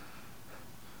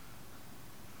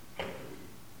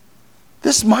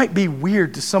 This might be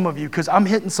weird to some of you because I'm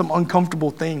hitting some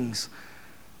uncomfortable things.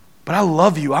 But I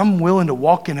love you. I'm willing to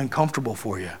walk in uncomfortable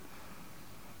for you.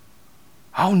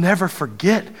 I'll never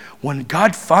forget when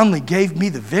God finally gave me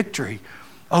the victory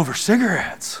over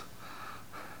cigarettes.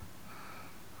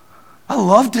 I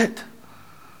loved it.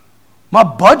 My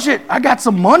budget, I got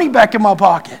some money back in my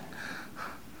pocket.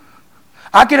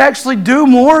 I could actually do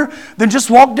more than just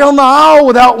walk down the aisle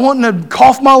without wanting to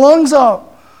cough my lungs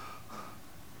up.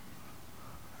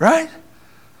 Right?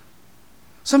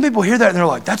 Some people hear that and they're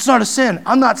like, that's not a sin.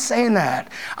 I'm not saying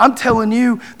that. I'm telling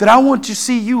you that I want to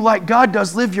see you like God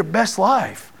does live your best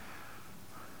life.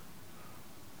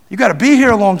 You got to be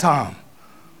here a long time.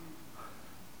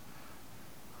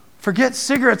 Forget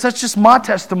cigarettes. That's just my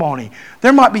testimony.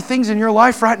 There might be things in your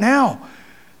life right now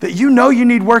that you know you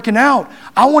need working out.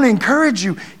 I want to encourage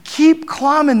you. Keep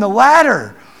climbing the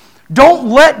ladder. Don't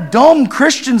let dumb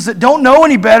Christians that don't know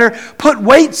any better put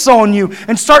weights on you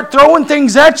and start throwing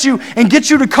things at you and get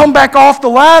you to come back off the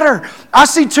ladder. I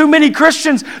see too many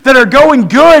Christians that are going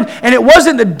good, and it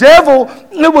wasn't the devil,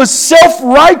 it was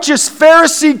self-righteous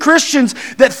Pharisee Christians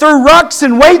that threw rocks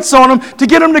and weights on them to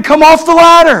get them to come off the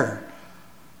ladder.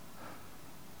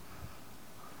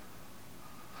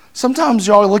 Sometimes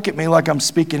y'all look at me like I'm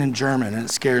speaking in German, and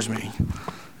it scares me.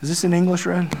 Is this in English,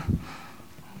 Red?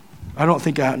 I don't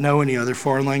think I know any other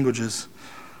foreign languages.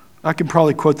 I can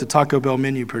probably quote the Taco Bell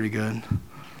menu pretty good.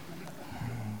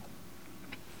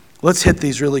 Let's hit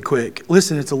these really quick.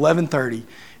 Listen, it's 11:30.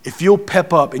 If you'll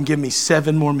pep up and give me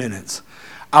 7 more minutes,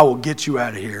 I will get you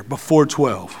out of here before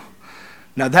 12.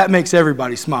 Now that makes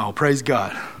everybody smile. Praise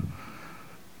God.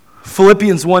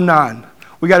 Philippians 1:9.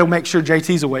 We got to make sure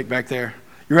JT's awake back there.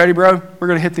 You ready, bro? We're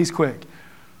going to hit these quick.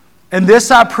 And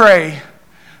this I pray,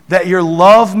 that your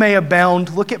love may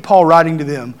abound, look at Paul writing to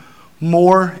them,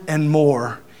 more and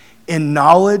more in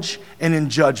knowledge and in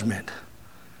judgment.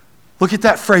 Look at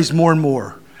that phrase, more and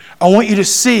more. I want you to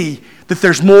see that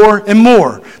there's more and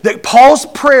more. That Paul's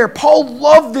prayer, Paul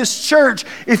loved this church.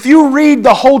 If you read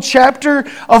the whole chapter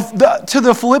to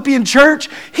the Philippian church,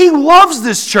 he loves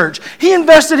this church. He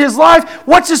invested his life.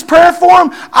 What's his prayer for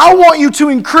him? I want you to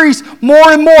increase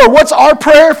more and more. What's our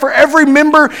prayer for every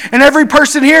member and every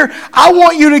person here? I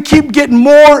want you to keep getting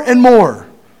more and more.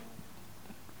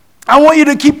 I want you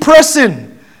to keep pressing.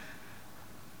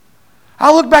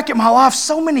 I look back at my life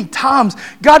so many times.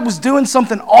 God was doing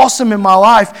something awesome in my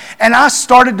life, and I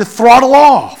started to throttle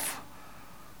off.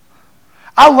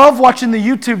 I love watching the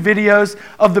YouTube videos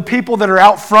of the people that are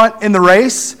out front in the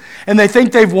race, and they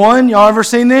think they've won. Y'all ever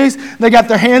seen these? They got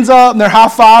their hands up, and they're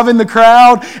high-fiving the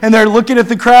crowd, and they're looking at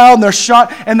the crowd, and they're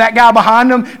shot, and that guy behind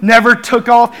them never took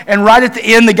off, and right at the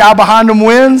end, the guy behind them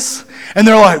wins, and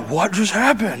they're like, what just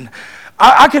happened?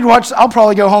 I could watch, I'll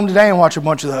probably go home today and watch a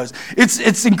bunch of those.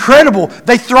 It's incredible.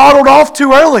 They throttled off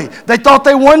too early. They thought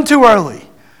they won too early.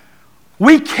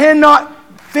 We cannot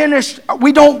finish,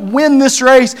 we don't win this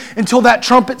race until that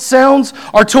trumpet sounds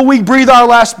or till we breathe our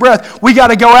last breath. We got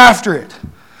to go after it.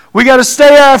 We got to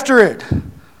stay after it.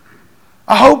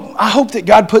 I hope that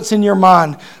God puts in your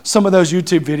mind some of those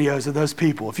YouTube videos of those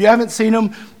people. If you haven't seen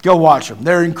them, go watch them.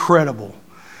 They're incredible.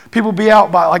 People be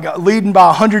out by leading by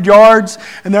 100 yards,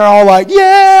 and they're all like,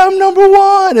 yeah, I'm number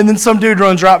one. And then some dude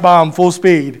runs right by them full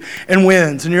speed and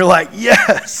wins. And you're like,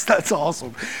 yes, that's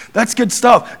awesome. That's good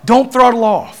stuff. Don't throttle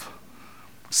off.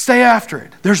 Stay after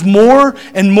it. There's more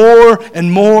and more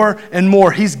and more and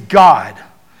more. He's God.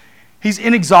 He's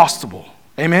inexhaustible.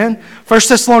 Amen? 1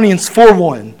 Thessalonians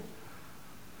 4:1.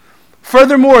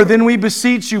 Furthermore, then we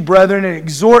beseech you, brethren, and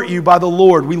exhort you by the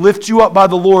Lord. We lift you up by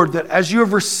the Lord, that as you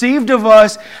have received of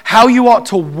us how you ought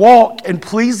to walk and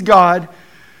please God,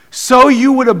 so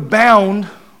you would abound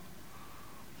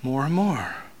more and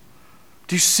more.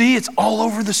 Do you see? It's all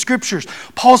over the Scriptures.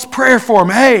 Paul's prayer for him,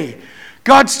 hey,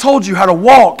 God's told you how to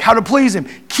walk, how to please Him.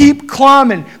 Keep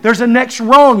climbing. There's a next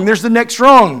rung. There's the next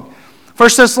rung. 1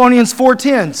 Thessalonians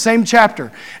 4:10, same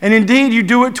chapter. And indeed, you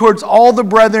do it towards all the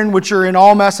brethren which are in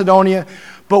all Macedonia.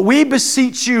 But we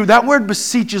beseech you, that word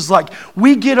beseech is like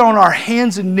we get on our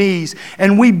hands and knees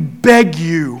and we beg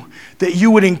you that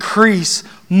you would increase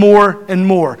more and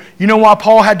more. You know why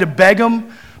Paul had to beg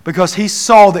them? Because he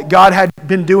saw that God had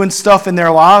been doing stuff in their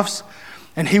lives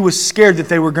and he was scared that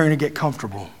they were going to get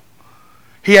comfortable.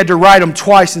 He had to write them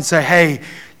twice and say, hey,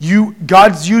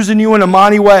 God's using you in a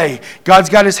mighty way. God's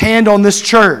got His hand on this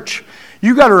church.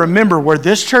 You got to remember where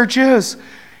this church is.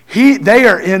 They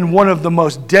are in one of the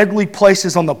most deadly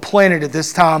places on the planet at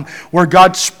this time where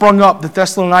God sprung up the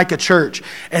Thessalonica church.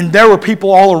 And there were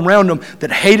people all around them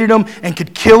that hated them and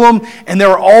could kill them. And there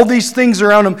were all these things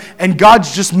around them. And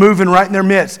God's just moving right in their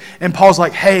midst. And Paul's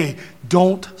like, hey,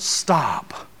 don't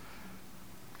stop.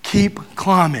 Keep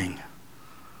climbing.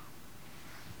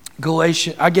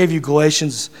 I gave you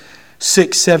Galatians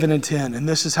 6, 7, and 10, and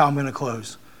this is how I'm going to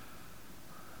close.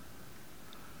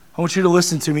 I want you to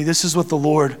listen to me. This is what the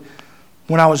Lord,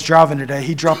 when I was driving today,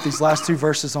 He dropped these last 2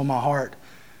 verses on my heart.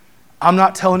 I'm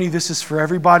not telling you this is for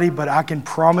everybody, but I can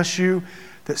promise you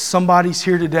that somebody's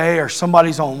here today or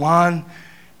somebody's online,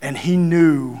 and He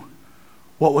knew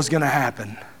what was going to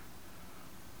happen.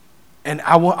 And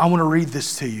I want to read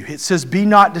this to you. It says, be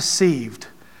not deceived,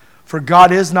 for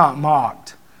God is not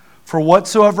mocked. For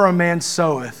whatsoever a man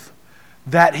soweth,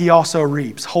 that he also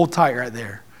reaps. Hold tight right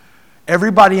there.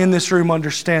 Everybody in this room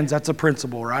understands that's a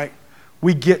principle, right?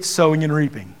 We get sowing and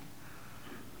reaping.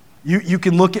 You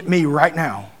can look at me right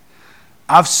now.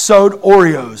 I've sowed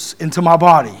Oreos into my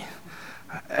body,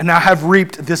 and I have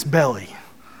reaped this belly.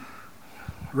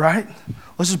 Right?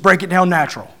 Let's just break it down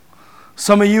natural.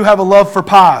 Some of you have a love for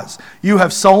pies. You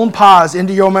have sown pies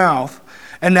into your mouth,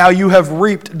 and now you have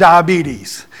reaped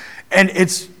diabetes. And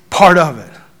it's part of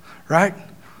it, right?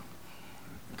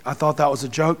 I thought that was a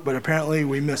joke, but apparently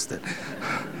we missed it.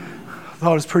 I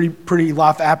thought it was pretty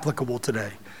life applicable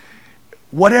today.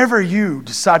 Whatever you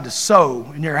decide to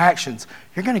sow in your actions,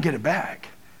 you're going to get it back.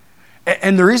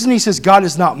 And the reason he says God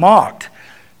is not mocked,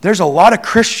 there's a lot of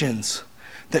Christians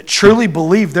that truly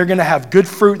believe they're going to have good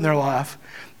fruit in their life,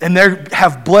 and they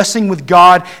have blessing with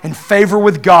God and favor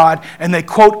with God, and they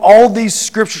quote all these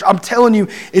scriptures. I'm telling you,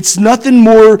 it's nothing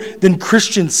more than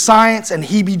Christian science and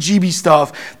heebie-jeebie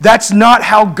stuff. That's not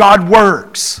how God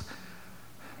works.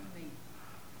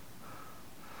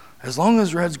 As long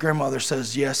as Red's grandmother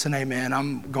says yes and amen,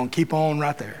 I'm going to keep on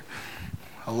right there.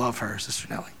 I love her, Sister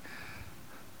Nellie.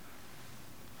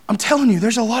 I'm telling you,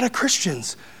 there's a lot of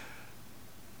Christians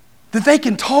that they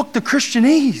can talk the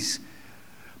Christianese.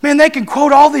 Man, they can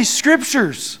quote all these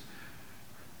scriptures.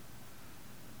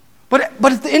 But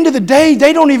at the end of the day,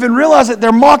 they don't even realize that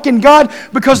they're mocking God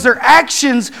because their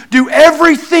actions do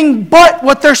everything but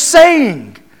what they're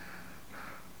saying.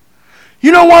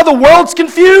 You know why the world's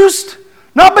confused?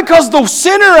 Not because the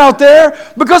sinner out there,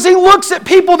 because he looks at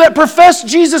people that profess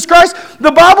Jesus Christ. The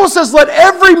Bible says, let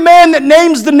every man that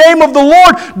names the name of the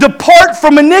Lord depart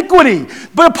from iniquity,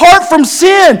 but apart from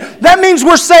sin. That means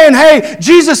we're saying, hey,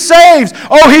 Jesus saves.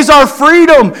 Oh, he's our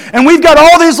freedom. And we've got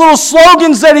all these little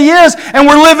slogans that he is, and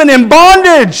we're living in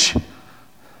bondage.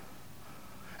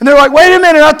 And they're like, wait a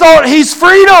minute, I thought he's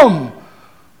freedom.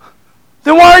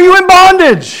 Then why are you in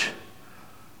bondage?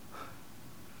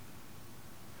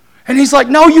 And he's like,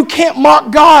 no, you can't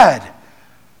mock God.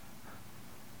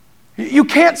 You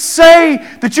can't say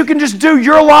that you can just do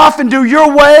your life and do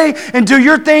your way and do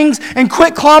your things and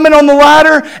quit climbing on the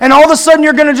ladder and all of a sudden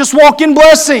you're going to just walk in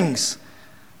blessings.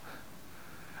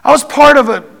 I was part of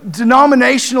a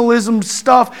denominationalism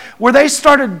stuff where they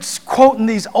started quoting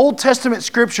these Old Testament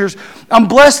scriptures. I'm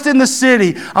blessed in the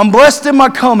city. I'm blessed in my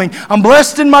coming. I'm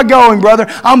blessed in my going, brother.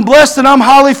 I'm blessed and I'm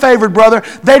highly favored, brother.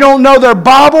 They don't know their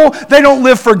Bible. They don't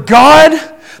live for God.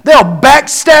 They'll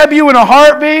backstab you in a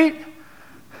heartbeat.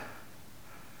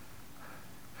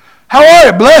 How are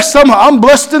you? Blessed? I'm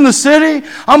blessed in the city.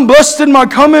 I'm blessed in my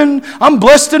coming. I'm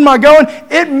blessed in my going.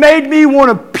 It made me want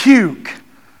to puke.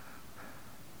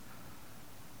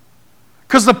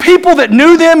 Because the people that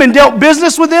knew them and dealt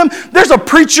business with them, there's a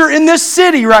preacher in this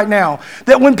city right now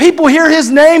that when people hear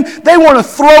his name, they want to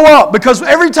throw up. Because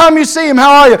every time you see him,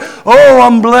 how are you? Oh,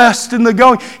 I'm blessed in the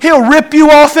going. He'll rip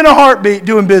you off in a heartbeat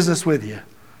doing business with you.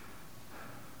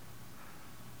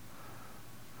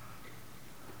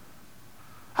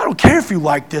 I don't care if you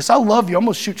like this. I love you. I'm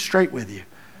going to shoot straight with you.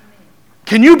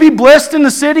 Can you be blessed in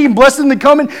the city and blessed in the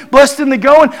coming, blessed in the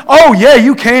going? Oh, yeah,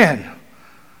 you can.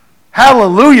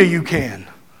 Hallelujah, you can.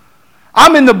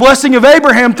 I'm in the blessing of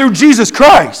Abraham through Jesus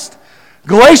Christ.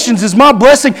 Galatians is my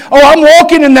blessing. Oh, I'm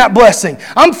walking in that blessing.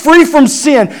 I'm free from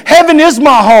sin. Heaven is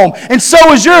my home, and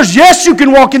so is yours. Yes, you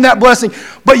can walk in that blessing,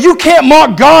 but you can't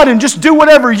mock God and just do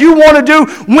whatever you want to do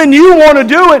when you want to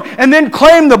do it and then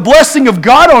claim the blessing of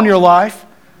God on your life.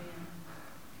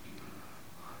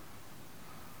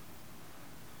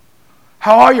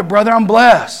 How are you, brother? I'm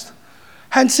blessed.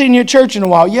 Hadn't seen you at church in a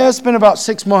while. Yeah, it's been about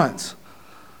 6 months.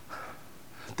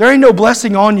 There ain't no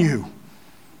blessing on you.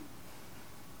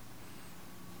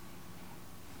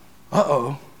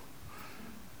 Uh-oh.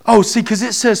 Oh, see, because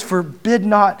it says, forbid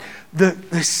not the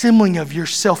assembling of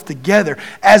yourself together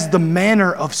as the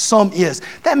manner of some is.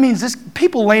 That means this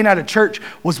people laying out of church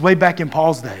was way back in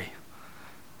Paul's day.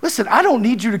 Listen, I don't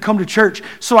need you to come to church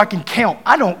so I can count.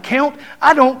 I don't count.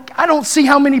 I don't see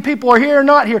how many people are here or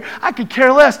not here. I could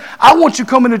care less. I want you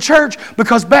coming to church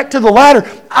because back to the ladder,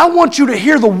 I want you to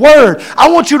hear the word. I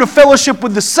want you to fellowship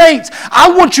with the saints. I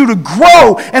want you to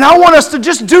grow, and I want us to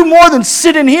just do more than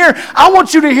sit in here. I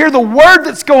want you to hear the word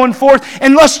that's going forth,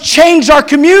 and let's change our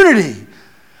community.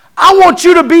 I want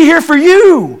you to be here for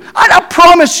you. I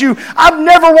promise you, I've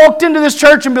never walked into this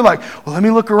church and been like, well, let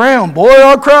me look around. Boy,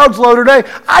 our crowd's low today.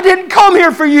 I didn't come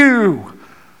here for you.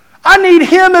 I need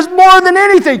Him as more than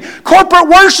anything. Corporate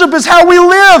worship is how we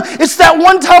live. It's that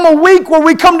one time a week where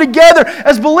we come together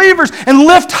as believers and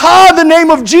lift high the name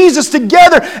of Jesus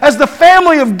together as the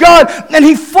family of God. And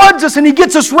He floods us and He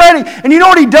gets us ready. And you know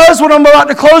what He does, what I'm about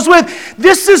to close with?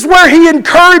 This is where He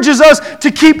encourages us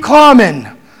to keep climbing.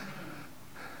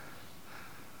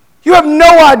 You have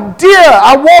no idea.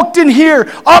 I walked in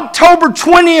here October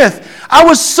 20th. I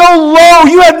was so low.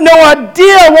 You have no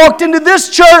idea. I walked into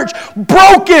this church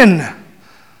broken.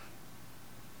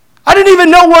 I didn't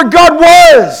even know where God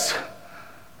was.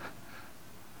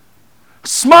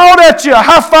 Smiled at you,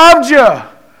 high-fived you.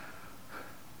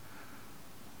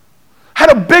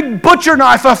 Had a big butcher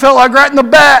knife, I felt like, right in the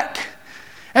back.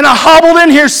 And I hobbled in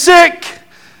here sick.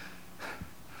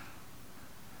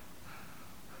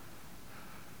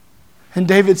 And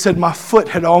David said, my foot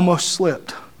had almost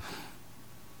slipped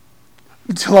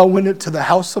until I went into the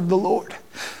house of the Lord.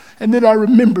 And then I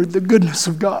remembered the goodness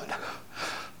of God.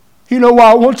 You know why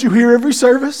I want you here every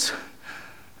service?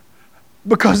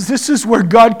 Because this is where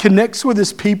God connects with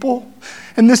His people.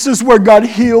 And this is where God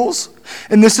heals.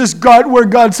 And this is where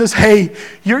God says, hey,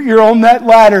 you're on that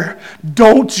ladder.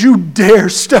 Don't you dare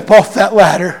step off that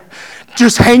ladder.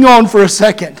 Just hang on for a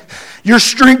second. Your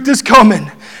strength is coming.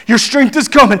 Your strength is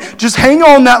coming. Just hang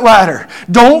on that ladder.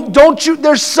 Don't you.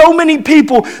 There's so many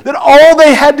people that all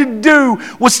they had to do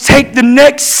was take the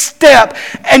next step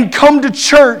and come to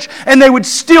church, and they would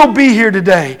still be here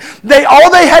today.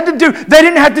 All they had to do, they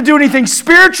didn't have to do anything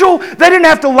spiritual. They didn't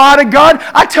have to lie to God.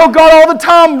 I tell God all the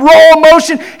time, raw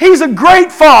emotion. He's a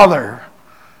great Father.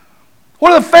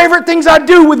 One of the favorite things I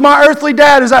do with my earthly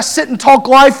dad is I sit and talk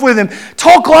life with him.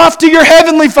 Talk life to your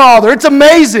heavenly Father. It's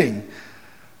amazing.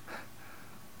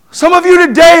 Some of you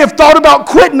today have thought about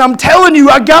quitting. I'm telling you,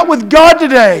 I got with God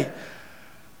today.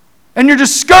 And you're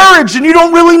discouraged and you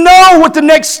don't really know what the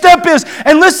next step is.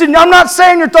 And listen, I'm not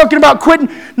saying you're talking about quitting.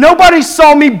 Nobody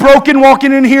saw me broken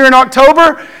walking in here in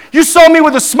October. You saw me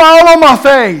with a smile on my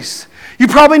face. You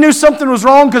probably knew something was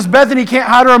wrong because Bethany can't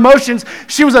hide her emotions.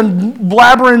 She was a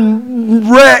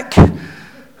blabbering wreck.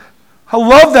 I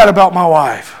love that about my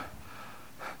wife.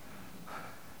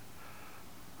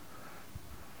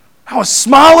 I was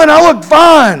smiling, I looked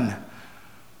fine.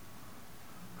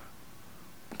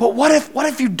 But what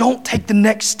if you don't take the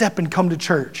next step and come to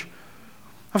church?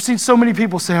 I've seen so many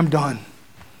people say, I'm done.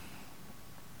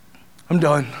 I'm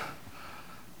done.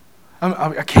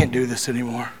 I can't do this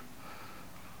anymore.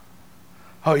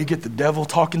 Oh, you get the devil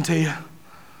talking to you?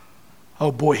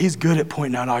 Oh boy, he's good at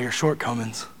pointing out all your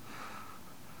shortcomings.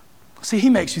 See, he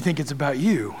makes you think it's about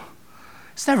you.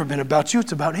 It's never been about you,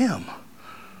 it's about him.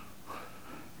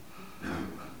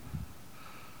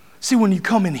 See, when you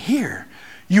come in here,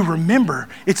 you remember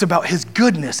it's about his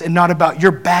goodness and not about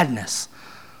your badness.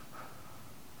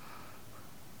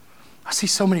 I see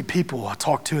so many people I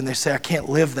talk to and they say, I can't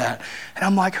live that. And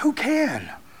I'm like, who can?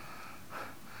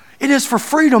 It is for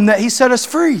freedom that he set us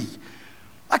free.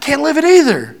 I can't live it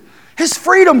either. His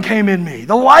freedom came in me.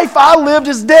 The life I lived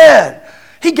is dead.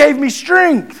 He gave me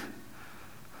strength.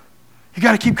 You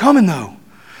got to keep coming though.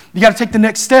 You got to take the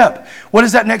next step. What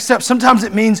is that next step? Sometimes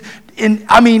it means,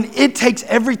 it takes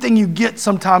everything you get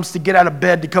sometimes to get out of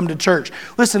bed to come to church.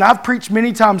 Listen, I've preached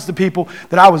many times to people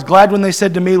that I was glad when they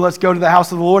said to me, let's go to the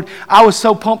house of the Lord. I was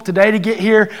so pumped today to get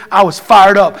here. I was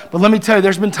fired up. But let me tell you,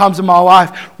 there's been times in my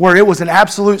life where it was an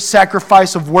absolute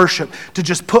sacrifice of worship to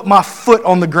just put my foot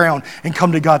on the ground and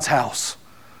come to God's house.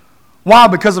 Why?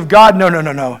 Because of God?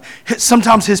 No.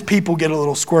 Sometimes his people get a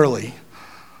little squirrely.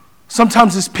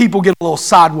 Sometimes his people get a little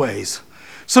sideways.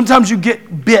 Sometimes you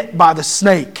get bit by the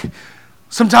snake.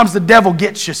 Sometimes the devil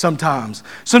gets you sometimes.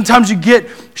 Sometimes you get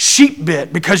sheep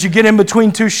bit because you get in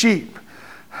between two sheep.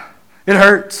 It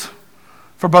hurts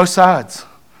for both sides.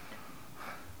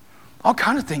 All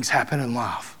kinds of things happen in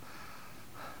life.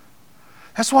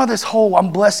 That's why this whole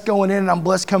I'm blessed going in and I'm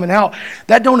blessed coming out,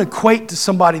 that don't equate to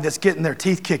somebody that's getting their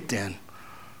teeth kicked in.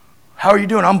 How are you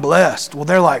doing? I'm blessed. Well,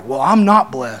 they're like, well, I'm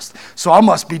not blessed, so I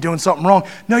must be doing something wrong.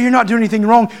 No, you're not doing anything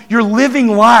wrong. You're living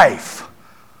life.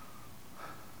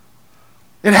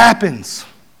 It happens.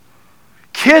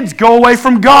 Kids go away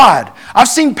from God. I've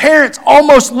seen parents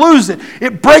almost lose it.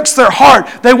 It breaks their heart.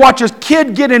 They watch a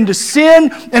kid get into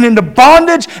sin and into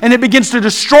bondage, and it begins to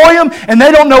destroy them, and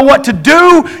they don't know what to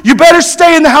do. You better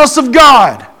stay in the house of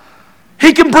God.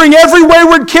 He can bring every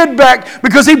wayward kid back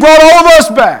because he brought all of us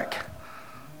back.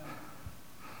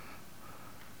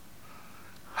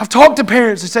 I've talked to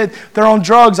parents that said they're on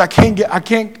drugs. I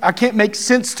can't make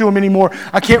sense to them anymore.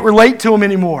 I can't relate to them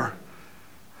anymore.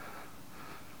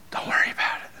 Don't worry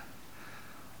about it.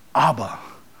 Abba,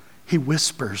 he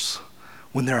whispers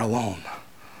when they're alone.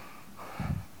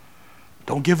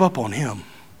 Don't give up on him.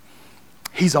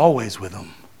 He's always with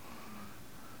them.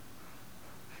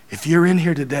 If you're in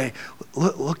here today,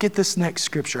 look at this next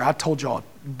scripture. I told y'all,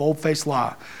 bold-faced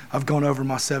lie. I've gone over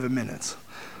my 7 minutes.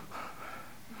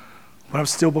 But I'm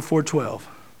still before 12.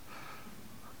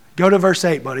 Go to verse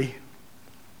 8, buddy.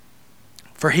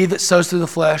 For he that sows to the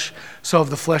flesh, so of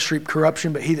the flesh reap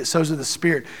corruption, but he that sows to the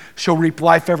Spirit shall reap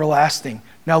life everlasting.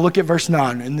 Now look at verse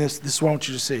 9, and this is what I want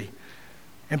you to see.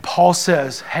 And Paul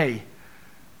says, hey,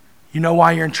 you know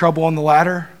why you're in trouble on the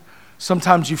ladder?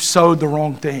 Sometimes you've sowed the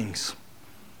wrong things,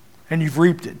 and you've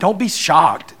reaped it. Don't be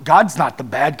shocked. God's not the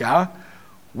bad guy.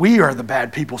 We are the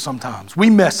bad people sometimes. We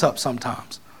mess up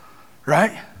sometimes,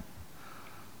 right?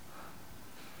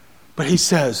 But he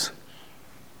says,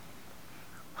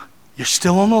 you're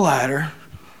still on the ladder.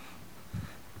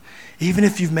 Even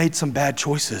if you've made some bad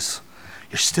choices,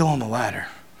 you're still on the ladder.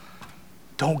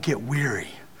 Don't get weary.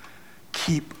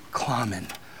 Keep climbing.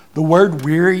 The word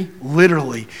weary,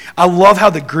 literally, I love how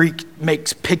the Greek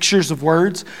makes pictures of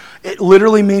words. It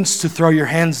literally means to throw your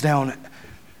hands down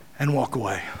and walk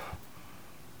away.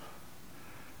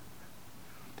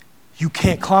 You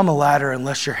can't climb a ladder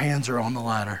unless your hands are on the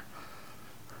ladder.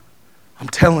 I'm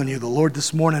telling you, the Lord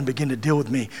this morning began to deal with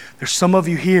me. There's some of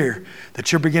you here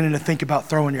that you're beginning to think about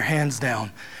throwing your hands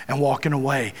down and walking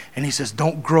away. And he says,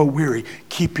 don't grow weary.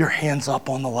 Keep your hands up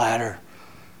on the ladder.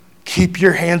 Keep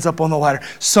your hands up on the ladder.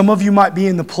 Some of you might be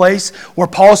in the place where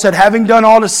Paul said, having done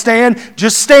all to stand,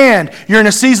 just stand. You're in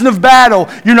a season of battle.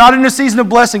 You're not in a season of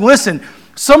blessing. Listen,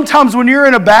 sometimes when you're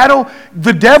in a battle,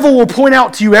 the devil will point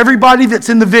out to you everybody that's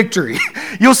in the victory.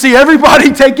 You'll see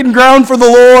everybody taking ground for the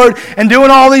Lord and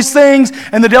doing all these things,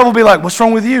 and the devil will be like, what's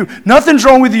wrong with you? Nothing's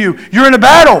wrong with you. You're in a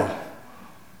battle.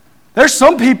 There's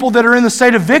some people that are in the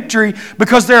state of victory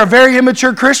because they're a very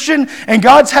immature Christian, and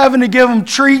God's having to give them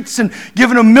treats and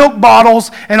giving them milk bottles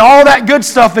and all that good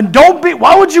stuff. And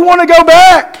why would you want to go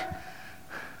back?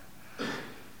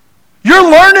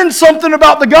 You're learning something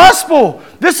about the gospel.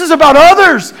 This is about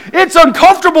others. It's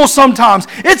uncomfortable sometimes.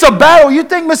 It's a battle. You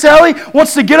think Miss Ellie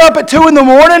wants to get up at 2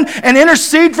 a.m. and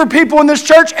intercede for people in this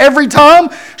church every time?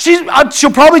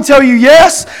 She'll probably tell you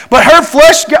yes, but her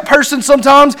flesh person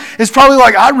sometimes is probably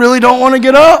like, I really don't want to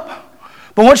get up.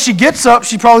 But once she gets up,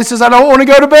 she probably says, I don't want to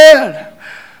go to bed.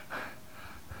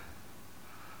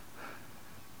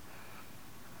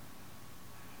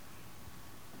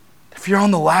 If you're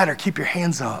on the ladder, keep your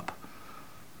hands up.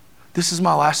 This is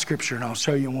my last scripture, and I'll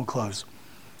show you and we'll close.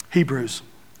 Hebrews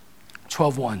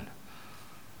 12:1.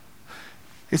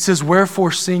 It says,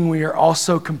 wherefore, seeing we are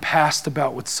also compassed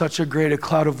about with such a great a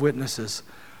cloud of witnesses,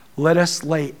 let us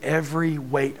lay every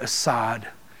weight aside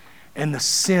and the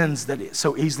sins that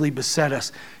so easily beset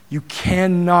us. You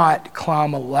cannot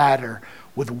climb a ladder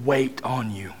with weight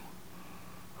on you.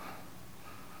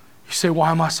 You say,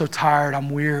 why am I so tired?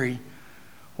 I'm weary.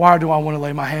 Why do I want to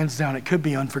lay my hands down? It could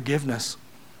be unforgiveness.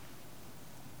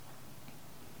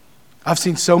 I've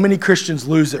seen so many Christians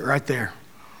lose it right there.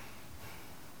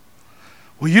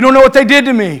 Well, you don't know what they did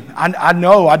to me. I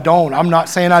know I don't. I'm not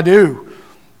saying I do.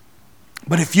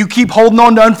 But if you keep holding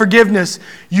on to unforgiveness,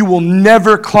 you will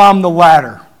never climb the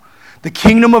ladder. The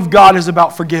kingdom of God is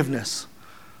about forgiveness.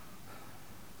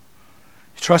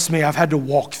 Trust me, I've had to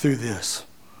walk through this.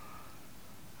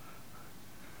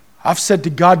 I've said to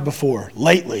God before,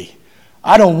 lately,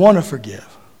 I don't want to forgive.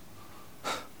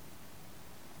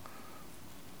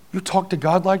 You talk to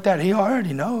God like that, He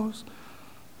already knows.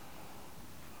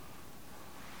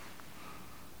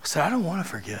 I said, I don't want to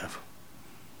forgive.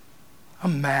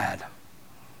 I'm mad.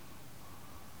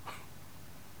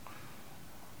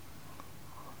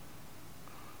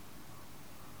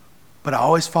 But I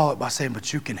always follow it by saying,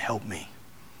 but you can help me.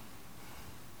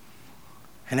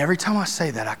 And every time I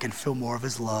say that, I can feel more of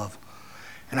His love.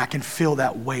 And I can feel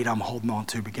that weight I'm holding on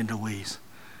to begin to release.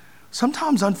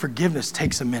 Sometimes unforgiveness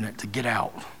takes a minute to get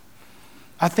out.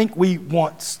 I think we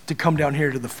want to come down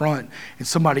here to the front and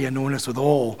somebody anoint us with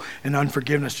oil and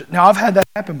unforgiveness. Now, I've had that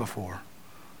happen before.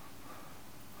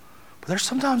 But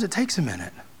sometimes it takes a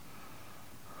minute.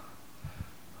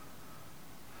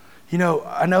 You know,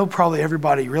 I know probably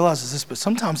everybody realizes this, but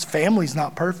sometimes family's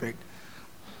not perfect.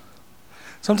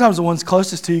 Sometimes the ones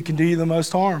closest to you can do you the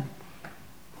most harm.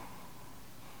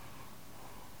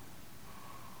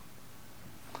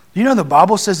 You know the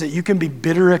Bible says that you can be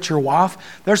bitter at your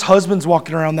wife? There's husbands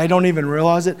walking around, they don't even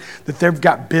realize it, that they've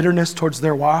got bitterness towards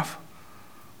their wife.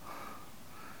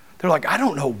 They're like, I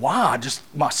don't know why, just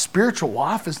my spiritual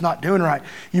wife is not doing right.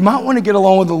 You might want to get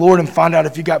along with the Lord and find out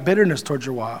if you got bitterness towards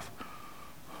your wife.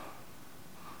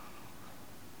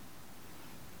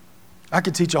 I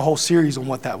could teach a whole series on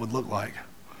what that would look like.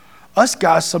 Us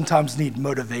guys sometimes need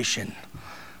motivation.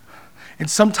 And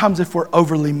sometimes if we're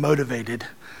overly motivated,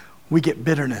 we get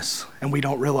bitterness and we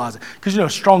don't realize it. Because, you know,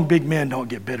 strong big men don't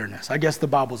get bitterness. I guess the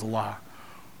Bible's a lie.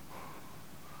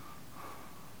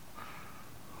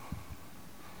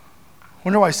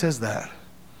 Wonder why it says that.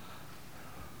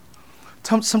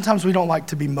 Sometimes we don't like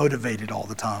to be motivated all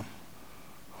the time.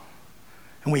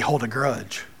 And we hold a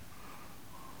grudge.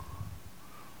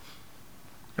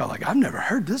 Y'all like, I've never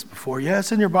heard this before. Yeah,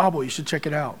 it's in your Bible. You should check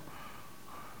it out.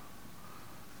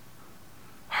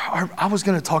 I was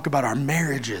going to talk about our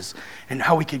marriages and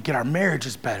how we could get our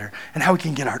marriages better and how we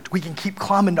can keep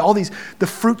climbing to all the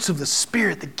fruits of the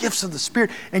Spirit, the gifts of the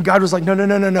Spirit. And God was like,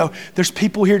 no. There's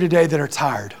people here today that are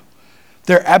tired.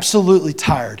 They're absolutely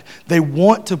tired. They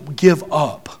want to give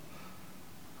up.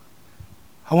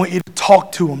 I want you to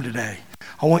talk to them today.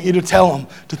 I want you to tell them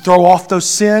to throw off those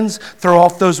sins, throw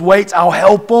off those weights. I'll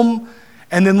help them.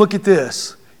 And then look at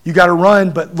this. You got to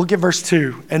run, but look at verse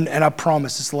 2. And I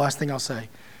promise, it's the last thing I'll say.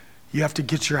 You have to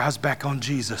get your eyes back on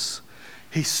Jesus.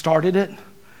 He started it.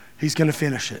 He's going to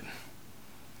finish it.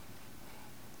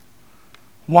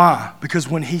 Why? Because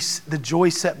when the joy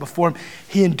set before him,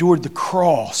 he endured the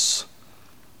cross.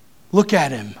 Look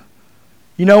at him.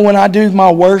 You know, when I do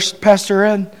my worst, Pastor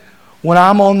Ed, when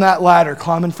I'm on that ladder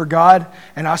climbing for God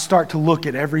and I start to look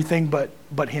at everything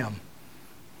but him.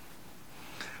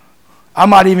 I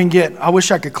might even I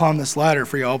wish I could climb this ladder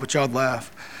for y'all, but y'all'd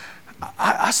laugh.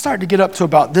 I start to get up to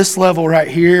about this level right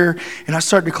here, and I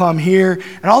start to climb here,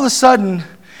 and all of a sudden,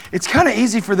 it's kind of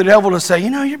easy for the devil to say,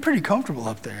 you're pretty comfortable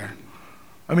up there.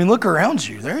 I mean, look around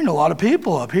you. There ain't a lot of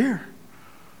people up here.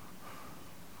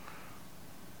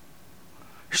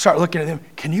 You start looking at them.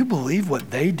 Can you believe what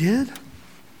they did?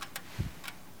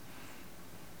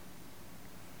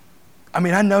 I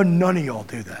mean, I know none of y'all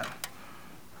do that.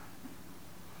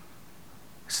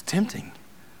 It's tempting.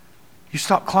 You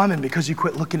stop climbing because you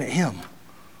quit looking at him.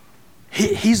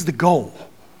 He's the goal.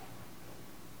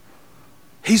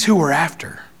 He's who we're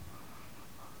after.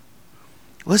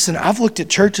 Listen, I've looked at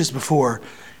churches before.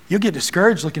 You'll get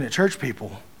discouraged looking at church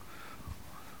people.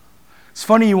 It's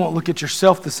funny you won't look at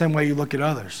yourself the same way you look at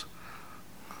others.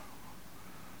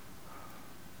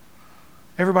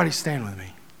 Everybody stand with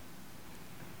me.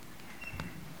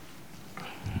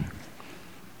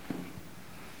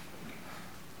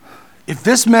 If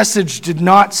this message did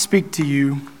not speak to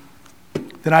you,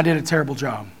 then I did a terrible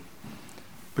job.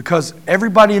 Because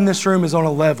everybody in this room is on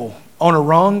a level. On a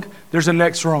rung, there's a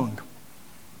next rung.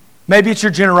 Maybe it's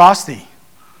your generosity.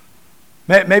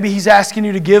 Maybe he's asking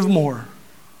you to give more.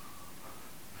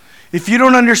 If you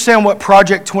don't understand what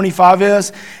Project 25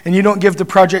 is, and you don't give to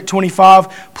Project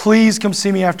 25, please come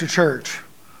see me after church.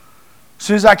 As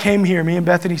soon as I came here, me and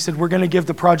Bethany said, we're going to give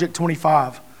to Project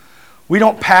 25. We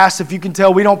don't pass, if you can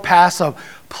tell, we don't pass a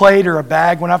plate or a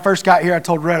bag. When I first got here, I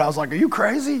told Red, I was like, are you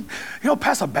crazy? You don't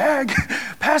pass a bag?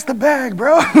 Pass the bag,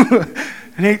 bro.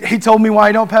 And he told me why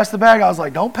you don't pass the bag. I was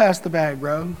like, don't pass the bag,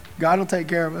 bro. God will take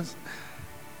care of us.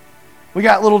 We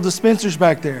got little dispensers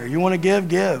back there. You want to give?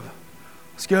 Give.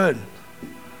 It's good.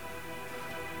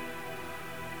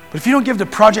 But if you don't give to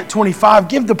Project 25,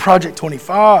 give to Project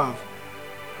 25.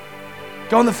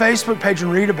 Go on the Facebook page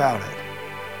and read about it.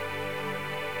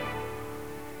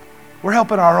 We're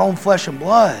helping our own flesh and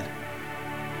blood.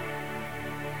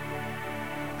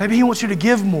 Maybe he wants you to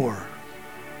give more.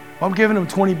 Well, I'm giving him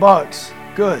 $20.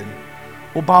 Good.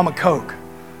 We'll buy him a Coke.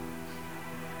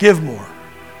 Give more.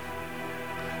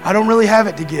 I don't really have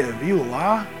it to give. You a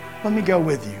lie? Let me go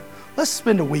with you. Let's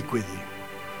spend a week with you.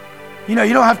 You know,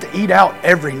 you don't have to eat out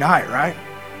every night, right?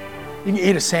 You can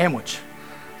eat a sandwich.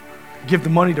 Give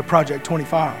the money to Project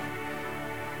 25.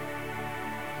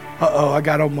 Uh-oh, I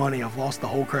got no money. I've lost the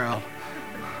whole crowd.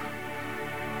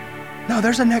 No,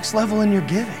 there's a next level in your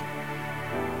giving.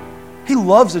 He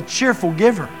loves a cheerful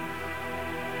giver.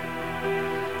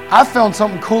 I found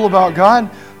something cool about God.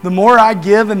 The more I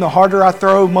give and the harder I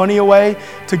throw money away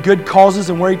to good causes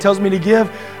and where he tells me to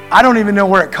give, I don't even know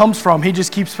where it comes from. He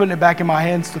just keeps putting it back in my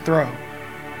hands to throw.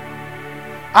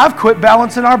 I've quit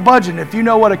balancing our budget. If you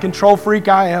know what a control freak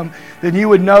I am, then you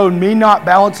would know me not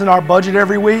balancing our budget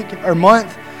every week or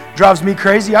month drives me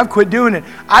crazy. I've quit doing it.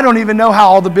 I don't even know how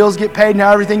all the bills get paid and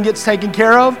how everything gets taken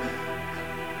care of.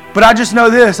 But I just know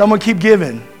this, I'm going to keep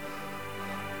giving.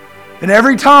 And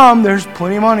every time, there's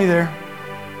plenty of money there.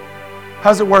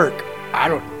 How's it work?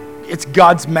 It's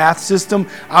God's math system.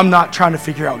 I'm not trying to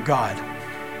figure out God.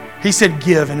 He said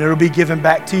give, and it'll be given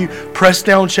back to you. Pressed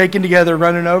down, shaken together,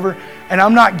 running over. And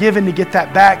I'm not giving to get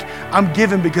that back. I'm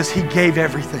giving because he gave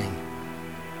everything.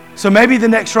 So maybe the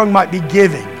next rung might be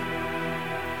giving.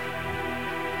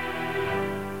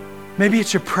 Maybe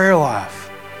it's your prayer life.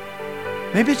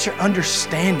 Maybe it's your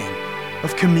understanding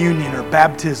of communion or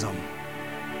baptism.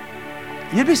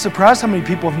 You'd be surprised how many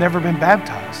people have never been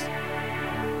baptized.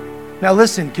 Now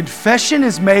listen, confession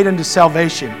is made unto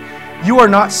salvation. You are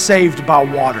not saved by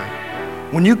water.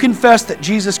 When you confess that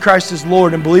Jesus Christ is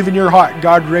Lord and believe in your heart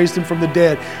God raised him from the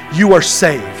dead, you are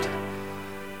saved.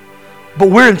 But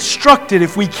we're instructed,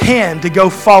 if we can, to go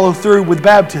follow through with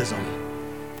baptism.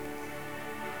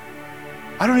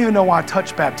 I don't even know why I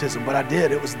touched baptism, but I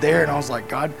did. It was there, and I was like,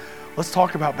 God, let's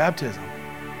talk about baptism.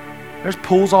 There's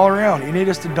pools all around. You need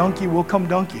us to dunk you, we'll come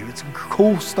dunk you. It's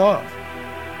cool stuff.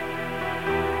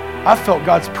 I felt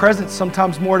God's presence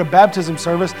sometimes more at a baptism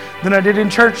service than I did in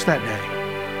church that day.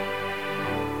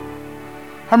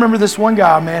 I remember this one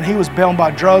guy, man, he was bound by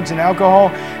drugs and alcohol,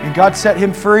 and God set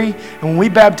him free. And when we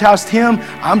baptized him,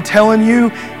 I'm telling you,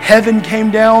 heaven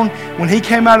came down. When he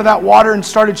came out of that water and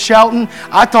started shouting,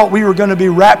 I thought we were going to be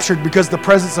raptured because the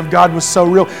presence of God was so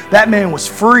real. That man was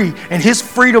free, and his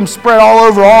freedom spread all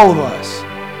over all of us.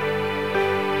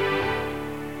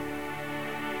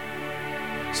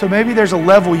 So maybe there's a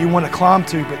level you want to climb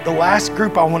to, but the last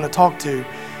group I want to talk to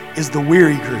is the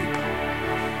weary group.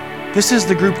 This is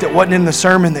the group that wasn't in the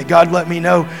sermon that God let me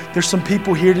know. There's some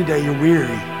people here today, you're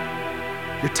weary.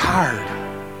 You're tired.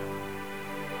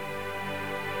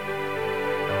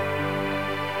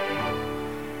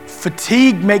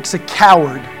 Fatigue makes a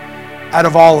coward out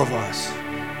of all of us.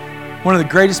 One of the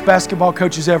greatest basketball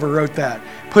coaches ever wrote that.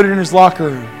 Put it in his locker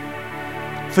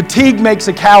room. Fatigue makes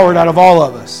a coward out of all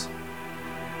of us.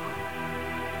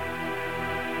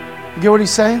 You get what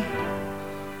he's saying?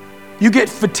 You get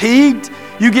fatigued,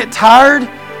 you get tired,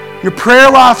 your prayer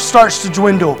life starts to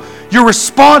dwindle. Your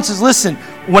response is, listen,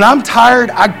 when I'm tired,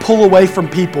 I pull away from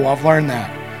people. I've learned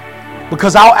that.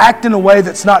 Because I'll act in a way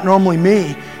that's not normally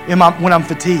me when I'm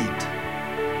fatigued.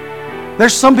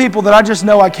 There's some people that I just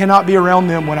know I cannot be around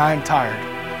them when I am tired.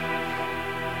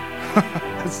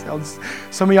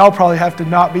 Some of y'all probably have to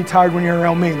not be tired when you're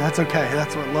around me, and that's okay.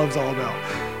 That's what love's all about.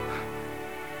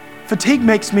 Fatigue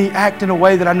makes me act in a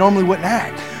way that I normally wouldn't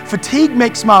act. Fatigue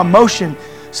makes my emotion.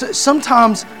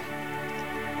 Sometimes,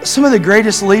 some of the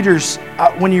greatest leaders,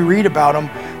 when you read about them,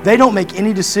 they don't make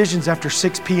any decisions after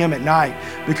 6 p.m. at night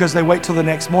because they wait till the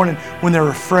next morning when they're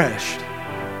refreshed.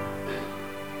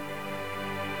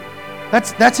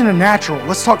 That's in a natural.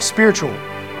 Let's talk spiritual.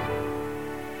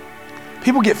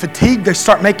 People get fatigued. They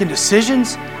start making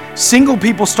decisions. Single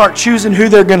people start choosing who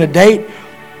they're going to date.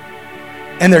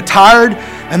 And they're tired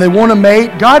and they want to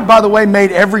mate. God, by the way,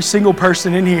 made every single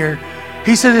person in here.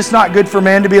 He said it's not good for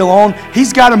man to be alone.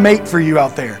 He's got a mate for you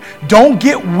out there. Don't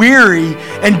get weary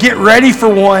and get ready for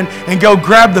one and go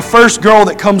grab the first girl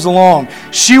that comes along.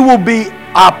 She will be,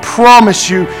 I promise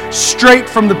you, straight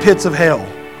from the pits of hell.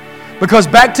 Because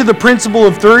back to the principle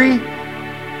of 3,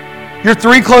 your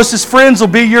 3 closest friends will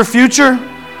be your future.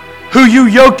 Who you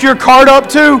yoke your cart up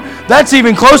to, that's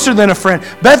even closer than a friend.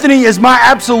 Bethany is my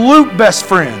absolute best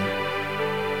friend.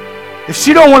 If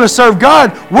she don't want to serve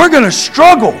God, we're going to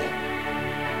struggle.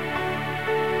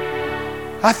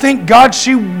 I thank God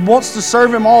she wants to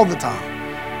serve Him all the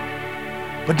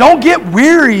time. But don't get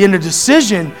weary in a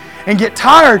decision and get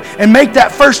tired and make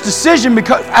that first decision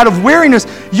because out of weariness,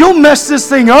 you'll mess this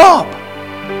thing up.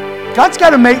 God's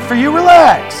got a mate for you.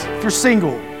 Relax if you're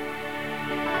single.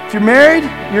 If you're married,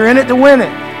 you're in it to win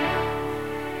it.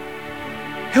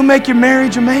 He'll make your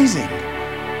marriage amazing.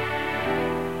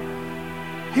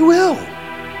 He will.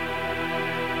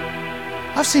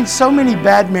 I've seen so many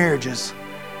bad marriages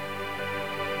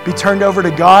be turned over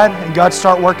to God and God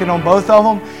start working on both of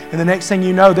them, and the next thing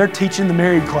you know, they're teaching the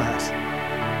married class.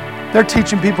 They're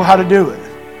teaching people how to do it.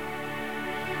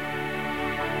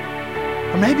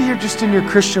 Or maybe you're just in your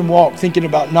Christian walk thinking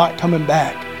about not coming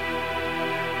back.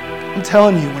 I'm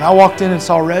telling you, when I walked in and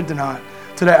saw Red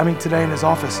today in his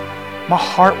office, my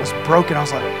heart was broken. I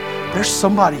was like, there's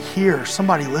somebody here,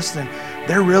 somebody listening.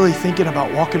 They're really thinking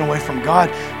about walking away from God.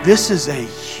 This is a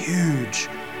huge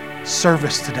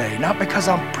service today. Not because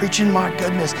I'm preaching, my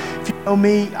goodness. If you know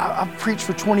me, I've preached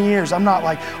for 20 years. I'm not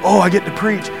like, oh, I get to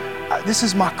preach. This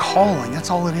is my calling. That's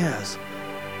all it is.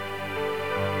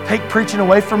 Take preaching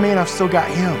away from me and I've still got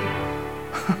Him.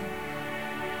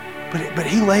 But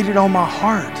He laid it on my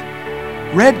heart.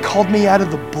 Red called me out of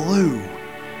the blue.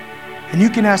 And you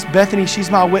can ask Bethany,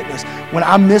 she's my witness. When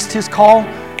I missed his call,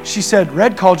 she said,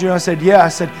 Red called you? And I said, yeah. I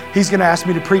said, he's going to ask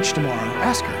me to preach tomorrow.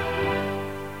 Ask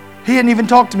her. He hadn't even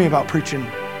talked to me about preaching.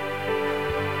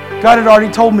 God had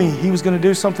already told me He was going to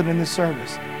do something in this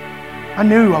service. I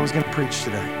knew I was going to preach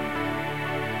today.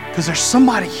 Because there's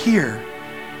somebody here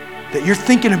that you're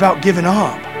thinking about giving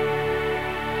up.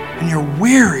 And you're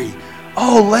weary.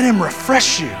 Oh, let Him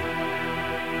refresh you.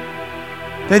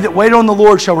 They that wait on the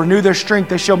Lord shall renew their strength.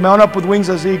 They shall mount up with wings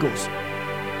as eagles.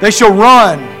 They shall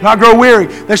run, not grow weary.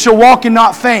 They shall walk and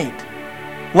not faint.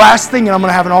 Last thing, and I'm going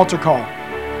to have an altar call.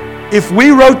 If we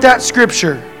wrote that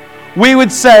scripture, we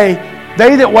would say,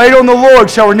 they that wait on the Lord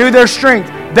shall renew their strength.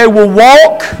 They will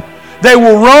walk, they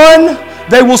will run,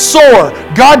 they will soar.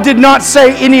 God did not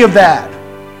say any of that.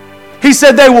 He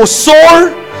said they will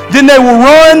soar, then they will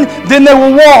run, then they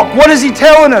will walk. What is he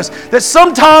telling us? That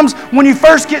sometimes when you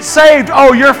first get saved,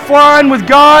 oh, you're flying with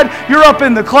God, you're up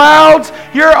in the clouds,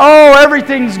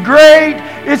 everything's great,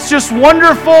 it's just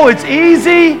wonderful, it's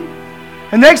easy.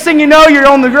 And next thing you know, you're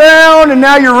on the ground and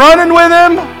now you're running with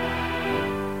Him.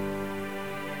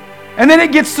 And then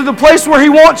it gets to the place where He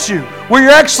wants you, where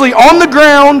you're actually on the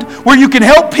ground, where you can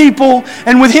help people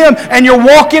and with Him, and you're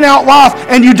walking out life,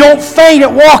 and you don't faint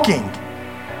at walking.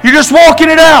 You're just walking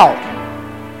it out.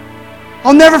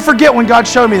 I'll never forget when God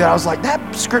showed me that. I was like,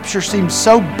 that scripture seems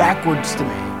so backwards to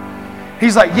me.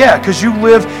 He's like, yeah, because you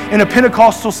live in a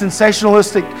Pentecostal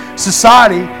sensationalistic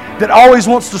society that always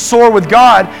wants to soar with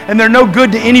God, and they're no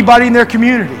good to anybody in their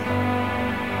community.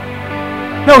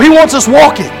 No, He wants us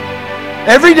walking.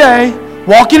 Every day,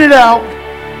 walking it out,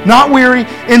 not weary.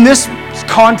 In this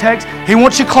context, He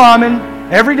wants you climbing.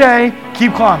 Every day,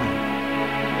 keep climbing.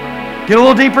 Get a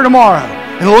little deeper tomorrow,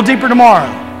 and a little deeper tomorrow.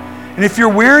 And if you're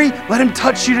weary, let Him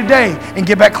touch you today and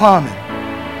get back climbing.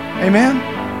 Amen?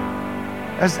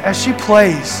 As she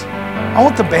plays, I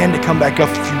want the band to come back up,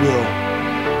 if you will.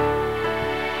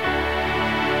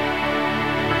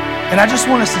 And I just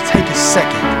want us to take a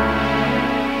second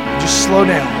and just slow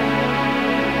down.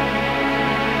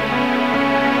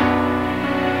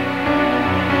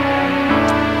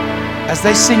 As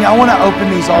they sing, I want to open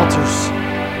these altars.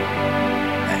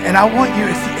 And I want you,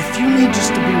 if you need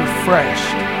just to be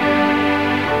refreshed,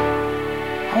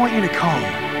 I want you to come.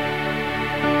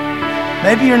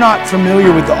 Maybe you're not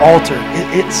familiar with the altar.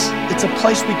 It's a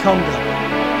place we come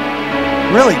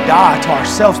to really die to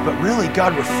ourselves, but really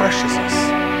God refreshes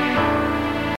us.